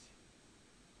избирателите си.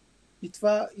 И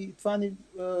това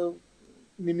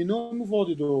неминуемо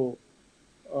води до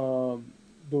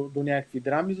някакви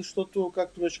драми, защото,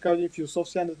 както беше казал един философ,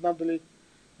 сега не знам дали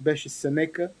беше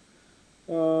Сенека,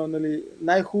 нали,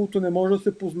 най-хубавото не може да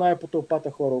се познае по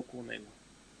тълпата хора около него.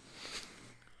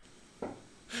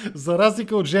 За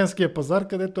разлика от женския пазар,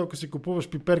 където ако си купуваш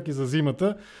пиперки за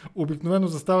зимата, обикновено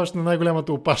заставаш на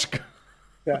най-голямата опашка.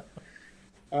 Да.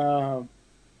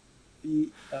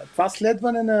 Това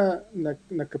следване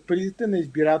на капризите на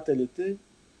избирателите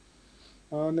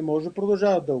не може да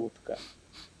продължава дълго така.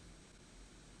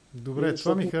 Добре,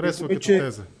 това ми харесва като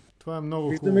теза. Това е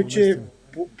много хубаво. Виждаме,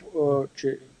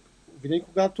 че винаги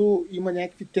когато има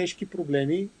някакви тежки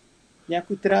проблеми,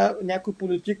 някой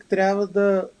политик трябва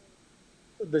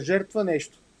да жертва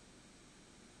нещо.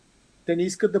 Те не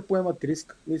искат да поемат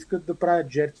риск, не искат да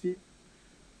правят жертви.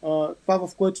 Това, в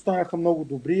което станаха много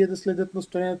добри, е да следят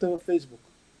настроенията във Фейсбук.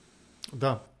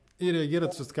 Да, и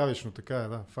реагират светкавично, така е,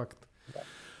 да, факт. Да.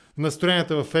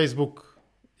 Настроенията във Фейсбук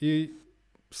и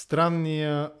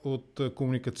странния от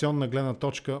комуникационна гледна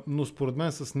точка, но според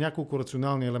мен с няколко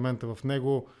рационални елемента в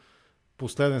него,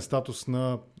 последен статус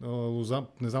на Лозан,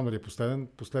 не знам дали е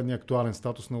последния актуален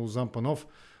статус на Лозан Панов,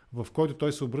 в който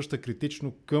той се обръща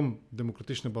критично към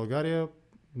Демократична България,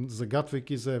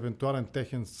 загатвайки за евентуален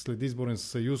техен следизборен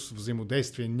съюз,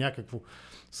 взаимодействие някакво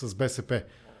с БСП.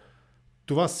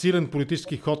 Това силен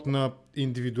политически ход на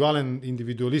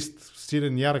индивидуалист,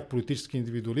 силен ярък политически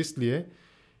индивидуалист ли е,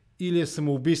 или е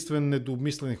самоубийствен,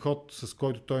 недообмислен ход, с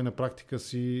който той на практика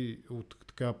си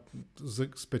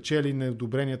спечели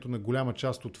неодобрението на голяма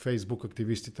част от Фейсбук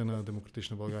активистите на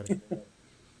Демократична България?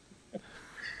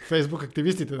 Фейсбук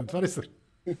активистите, не това ли са?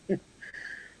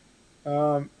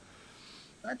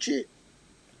 Значи,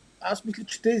 аз мисля,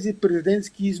 че тези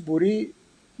президентски избори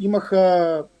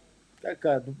имаха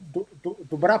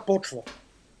добра почва.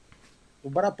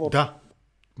 Да,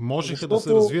 можеха да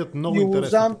се развият много интересно. И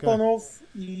Лозан Панов,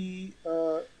 и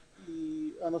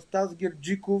Анастас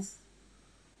Герджиков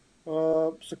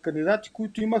са кандидати,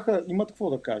 които имат какво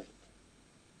да кажат.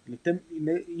 Те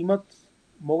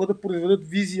могат да произведат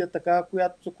визия така,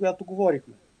 за която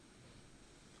говорихме.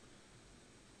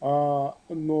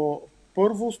 Но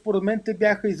първо, според мен, те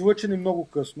бяха излъчени много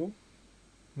късно.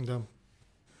 Да.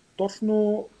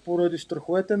 Точно поради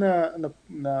страховете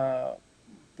на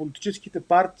политическите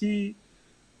партии,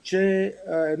 че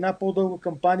една по-дълга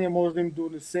кампания може да им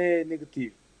донесе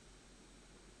негативи.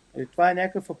 Това е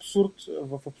някакъв абсурд.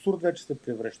 В абсурд вече се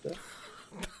превръща.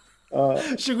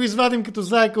 Ще го извадим като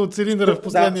заека от цилиндъра в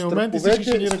последния момент и всички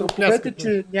ще ни ръкопляскат.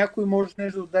 Че някой може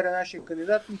нещо да ударя нашия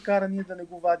кандидат, ни кара ние да не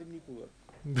го вадим никога.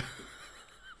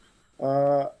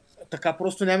 Така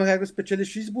просто няма как да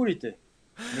спечелиш изборите.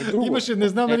 Имаше, не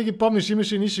знам дали ги помниш,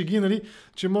 имаше ни шеги, нали,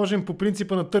 че можем по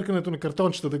принципа на търкането на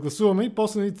картончета да гласуваме и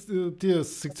после тия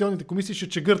секционните комисии ще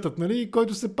чегъртат, нали, и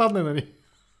който се падне, нали.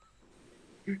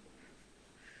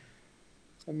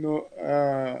 Но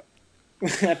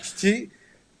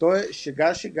то е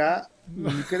шега,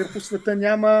 никъде по света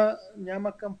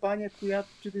няма кампания, която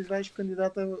ти да извадиш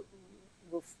кандидата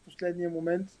в последния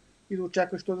момент и да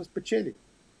очакваш той да спечели.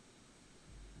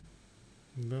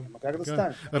 Да. Няма как да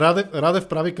стане. Радев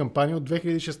прави кампания от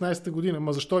 2016 година.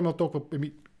 Ма защо имал толкова...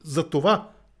 За това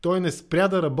той не спря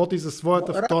да работи за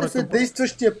своята втора кампания. Радев е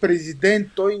действащия президент.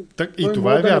 Той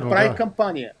това може е вярно, да не прави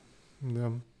кампания.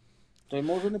 Да. Той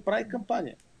може да не прави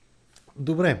кампания.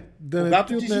 Добре.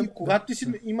 Когато ти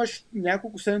имаш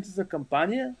няколко седмици за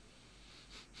кампания,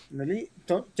 нали,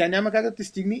 тя няма как да те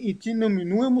стигне и ти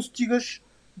неминуемо стигаш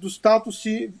до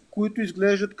статуси, които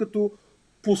изглеждат като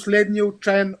последния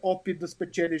отчаян опит да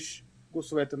спечелиш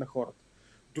гласовете на хората.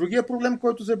 Другия проблем,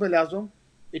 който забелязвам,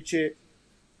 е, че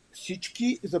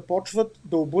всички започват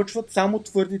да облъчват само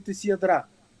твърдите си ядра.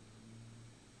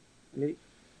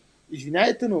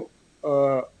 Извинявайте, но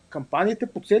кампаниите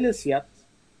по целия свят,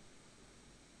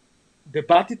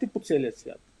 дебатите по целия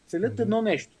свят целят едно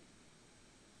нещо.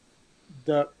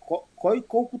 Кой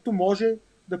колкото може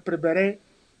да пребере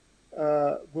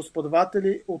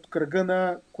господаватели от кръга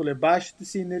на колебаещите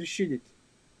се и нерешилите.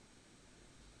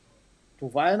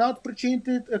 Това е една от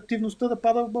причините активността да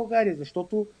пада в България,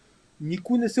 защото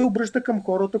никой не се обръща към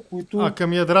хората, които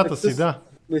към ядрата си,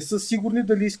 не са сигурни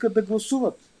дали искат да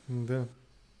гласуват. Да.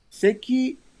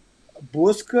 Всеки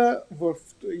блъска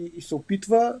и се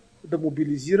опитва да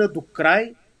мобилизира до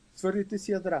край твърдите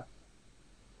си ядра.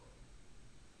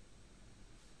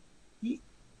 И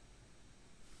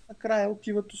накрая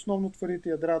отиват основно твърдите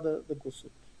ядра да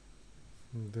гласуват.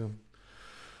 Да.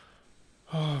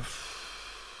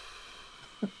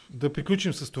 Да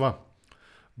приключим с това.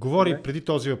 Говори преди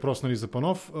този въпрос, нали, за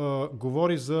Панов,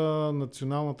 говори за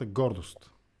националната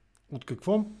гордост. От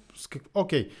какво?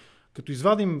 Окей, като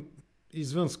извадим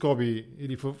извън скоби,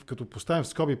 или като поставим в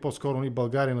скоби по-скоро, нали,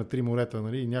 България на три морета,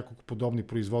 нали, и няколко подобни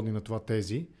производни на това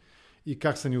тези, и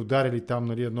как са ни ударили там,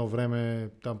 нали, едно време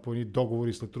там по едни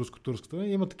договори след руско-турската.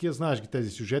 Нали, има такива, знаеш ги тези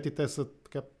сюжети, те са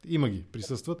така, има ги,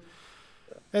 присъстват.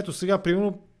 Ето сега,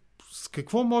 примерно, с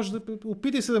какво може да...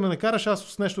 Опитай се да ме накараш аз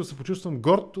с нещо да се почувствам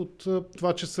горд от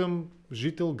това, че съм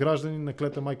жител, гражданин на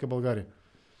клета майка България.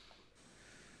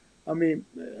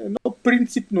 Едно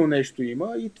принципно нещо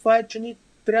има и това е, че ние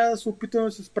трябва да се опитаме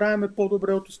да се справяме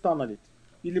по-добре от останалите.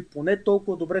 Или поне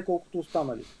толкова добре, колкото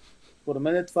останалите. Според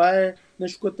мен това е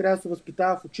нещо, което трябва да се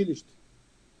възпитава в училище.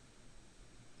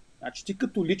 Значи ти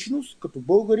като личност, като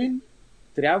българин,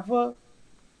 трябва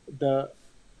да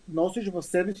носиш в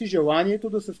себе си желанието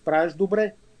да се справиш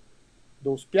добре. Да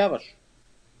успяваш.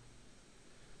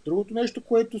 Другото нещо,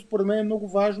 което според мен е много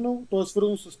важно, то е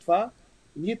свързано с това,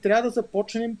 ние трябва да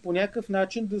започнем по някакъв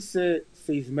начин да се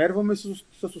измерваме с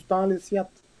останалия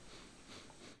свят.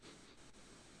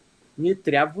 Ние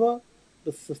трябва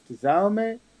да се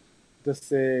състезаваме,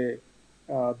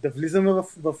 да влизаме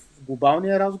в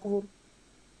глобалния разговор.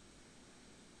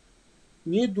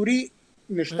 Ние дори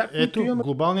неща, които Ето, имаме...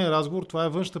 глобалният разговор, това е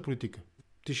външната политика.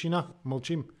 Тишина,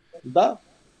 мълчим. Да,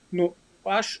 но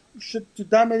аз ще ти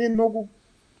дам един много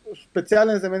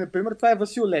специален за мен пример. Това е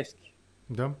Васил Левски.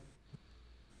 Да.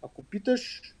 Ако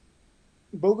питаш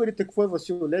българите какво е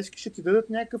Васил Левски, ще ти дадат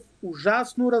някакъв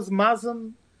ужасно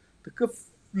размазан, такъв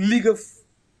лигав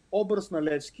образ на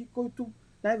Левски, който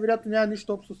най-вероятно няма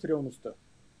нищо общо с реалността.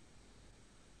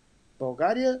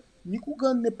 България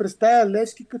никога не представя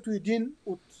Левски като един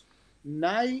от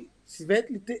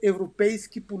най-светлите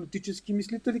европейски политически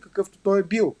мислители, какъвто той е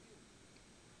бил.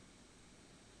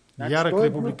 Ярък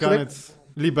републиканец,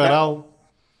 либерал.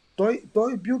 Да,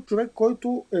 той е бил човек,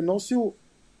 който е носил,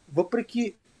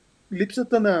 въпреки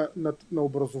липсата на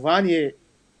образование,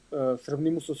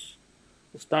 сравнимо с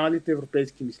останалите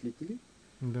европейски мислители,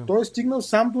 да. Той е стигнал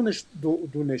сам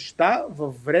до неща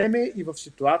във време и в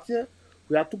ситуация,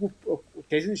 която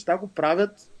тези неща го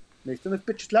правят наистина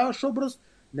впечатляващ образ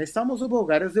не само за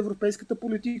България, за европейската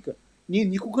политика. Ние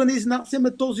никога не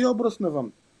изнасяме този образ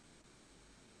навън.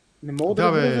 Не мога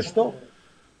да разбера защо.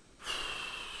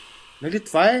 Нали,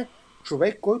 това е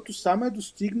човек, който сам е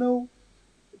достигнал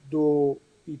до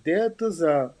идеята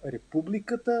за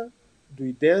републиката, до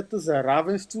идеята за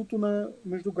равенството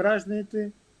между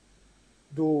гражданите,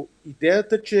 до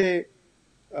идеята, че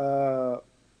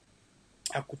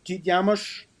ако ти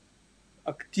нямаш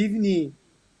активни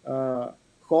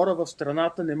хора в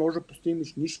страната, не можеш да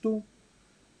постигнеш нищо.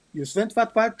 И освен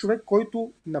това е човек,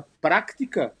 който на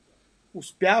практика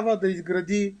успява да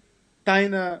изгради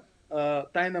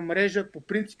тайна мрежа по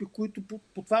принципи, които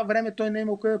по това време той не е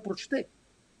имал къде да прочете.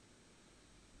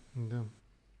 Да.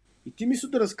 И ти мисля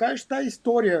да разкажеш тази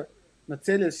история на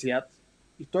целия свят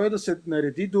и той да се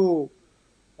нареди до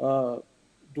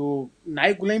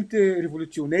най-големите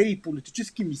революционери и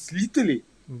политически мислители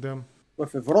в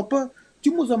Европа, ти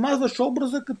му замазваш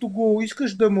образа, като го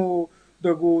искаш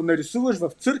да го нарисуваш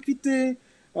в църквите,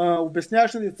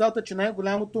 обясняваш на децата, че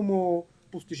най-голямото му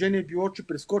постижение е било, че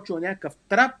прескочил някакъв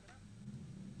трап.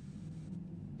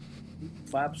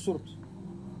 Това е абсурд.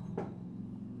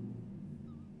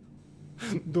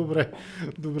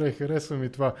 Добре, харесва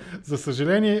ми това. За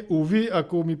съжаление, уви,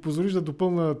 ако ми позволиш да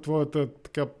допълна твоята,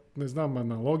 така, не знам,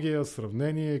 аналогия,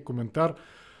 сравнение, коментар,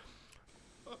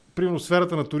 примерно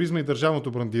сферата на туризма и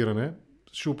държавното брандиране,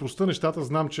 ще опроста нещата,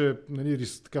 знам, че нали,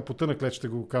 така по тънък лед ще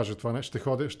го кажа това нещо,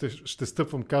 ще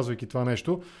стъпвам казвайки това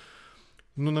нещо,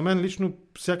 но на мен лично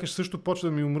сякаш също почва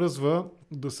да ми омръзва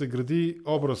да се гради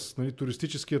образ, нали,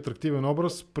 туристически атрактивен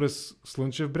образ през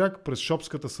Слънчев бряг, през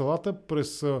Шопската салата,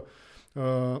 през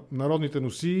народните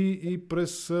носии и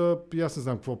през, аз не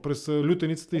знам какво, през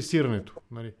лютеницата и сирането.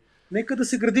 Нали. Нека да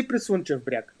се гради през Слънчев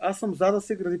бряг. Аз съм за да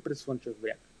се гради през Слънчев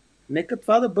бряг. Нека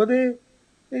това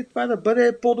да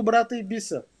бъде по-добрата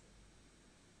Ибиса.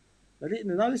 Нали?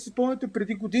 Не знам ли си помните,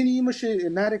 преди години имаше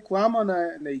една реклама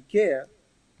на Икея,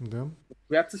 да, в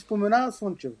която се споменава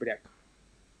Слънчев бряг.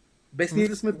 Без ние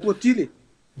да сме платили.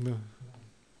 Да.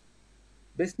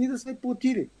 Без ние да сме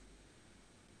платили.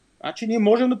 Значи ние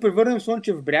можем да превърнем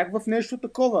Слънчев бряг в нещо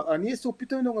такова, а ние се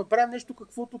опитаме да го направим нещо,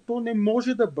 каквото то не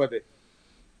може да бъде.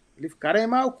 Вкарай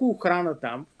малко охрана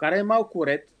там, вкарай малко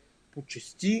ред,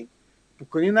 почести,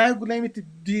 покани най-големите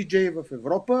диджеи в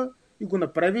Европа и го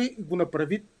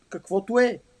направи каквото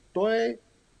е. То е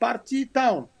парти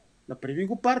таун. Направи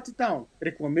го парти таун.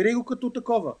 Рекламирай го като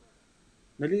такова.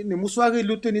 Нали? Не му слагай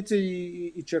лютеница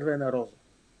и червена роза.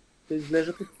 Те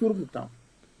изглеждат абсурдно там.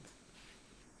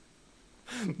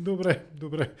 Добре.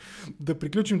 Да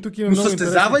приключим тук. Но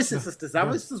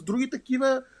състезавай се с други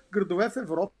такива градове в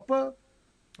Европа.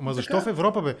 Ама защо в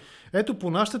Европа, бе? Ето по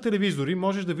нашите телевизори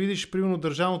можеш да видиш примерно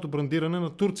държавното брандиране на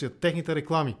Турция, техните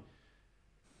реклами.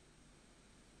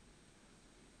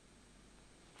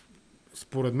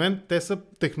 Според мен те са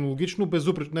технологично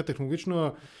безупречни, не технологично,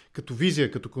 а като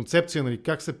визия, като концепция, нали,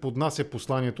 как се поднася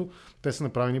посланието, те са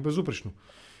направени безупречно.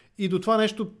 И до това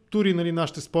нещо тури, нали,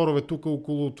 нашите спорове тук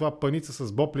около това паница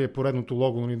с боб ли е поредното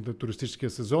лого, нали, на туристическия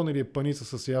сезон, или е паница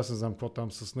с, аз не знам какво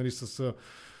там, с, нали, с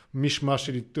миш-маш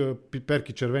или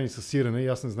пиперки червени с сирене, и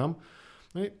аз не знам.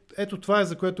 Ето това е,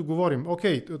 за което говорим.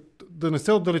 Окей, да не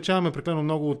се отдалечаваме прекалено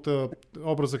много от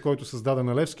образа, който създаде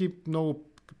на Левски. Много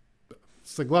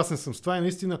съгласен съм с това и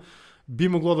наистина би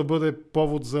могло да бъде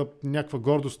повод за някаква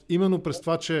гордост. Именно през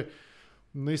това, че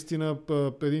наистина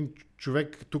един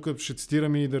човек, тук ще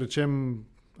цитирам и да речем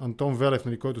Антон Велев,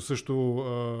 нали, който също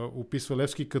описва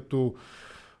Левски като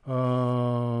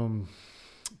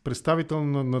представител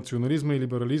на национализма и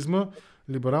либерализма,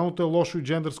 Либералното е лошо и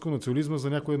джендърско, национализма за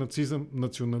някой е нацизъм,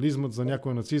 национализмът за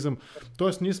някой е нацизъм.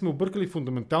 Тоест ние сме объркали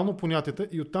фундаментално понятията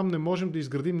и оттам не можем да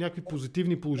изградим някакви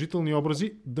позитивни, положителни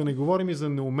образи, да не говорим и за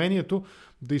неумението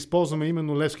да използваме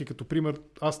именно Левски като пример.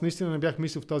 Аз наистина не бях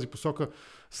мислил в тази посока,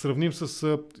 сравним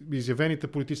с изявените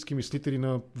политически мислители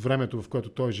на времето, в което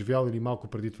той е живял, или малко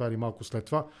преди това, или малко след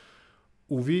това.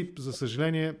 Уви, за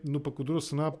съжаление, но пък от друга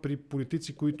страна при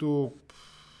политици, които,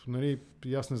 нали,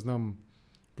 аз не знам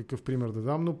какъв пример да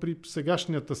дам, но при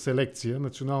сегашната селекция,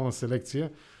 национална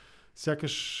селекция,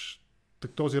 сякаш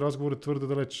този разговор е твърде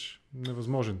далеч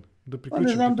невъзможен. Да приключим.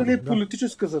 Не знам дали е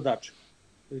политическа задача.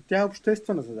 Тя е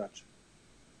обществена задача.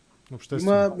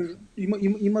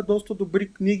 Има доста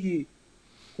добри книги,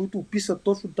 които описват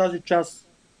точно тази част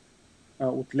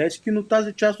от Левски, но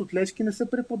тази част от Левски не се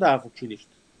преподава в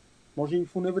училище. Може и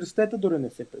в университета дори не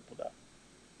се преподава.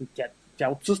 Тя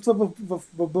отсъства в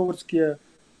българския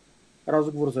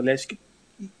разговор за Левски,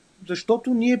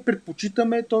 защото ние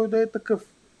предпочитаме той да е такъв.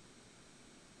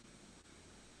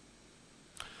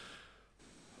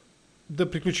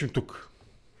 Да приключим тук.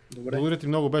 Добре. Благодаря ти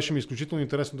много, беше ми изключително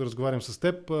интересно да разговарям с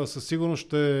теб. Със сигурност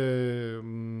ще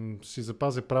си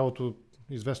запазя правото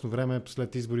известно време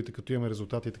след изборите, като имаме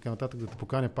резултати и така нататък, да те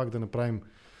поканя пак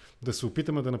да се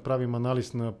опитаме да направим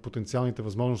анализ на потенциалните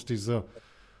възможности за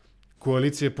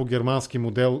коалиция по германски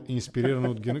модел, инспирирана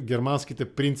от германските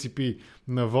принципи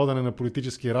на водене на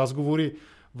политически разговори.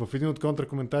 В един от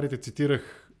контракоментарите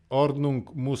цитирах Ordnung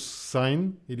muss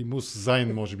sein, или muss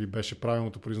sein, може би беше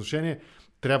правилното произношение.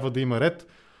 Трябва да има ред.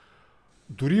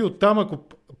 Дори оттам, ако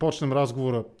почнем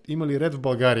разговора, има ли ред в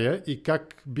България и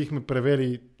как бихме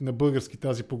превели на български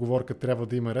тази поговорка трябва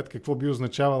да има ред, какво би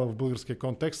означавала в българския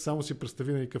контекст, само си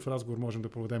представи на какъв разговор можем да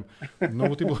проведем.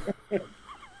 Много ти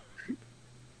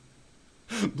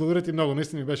благодаря ти много.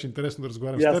 Наистина ми беше интересно да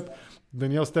разговарям с теб.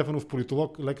 Даниел Стефанов,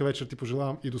 политолог. Лека вечер ти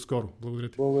пожелавам и до скоро. Благодаря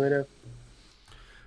ти. Благодаря.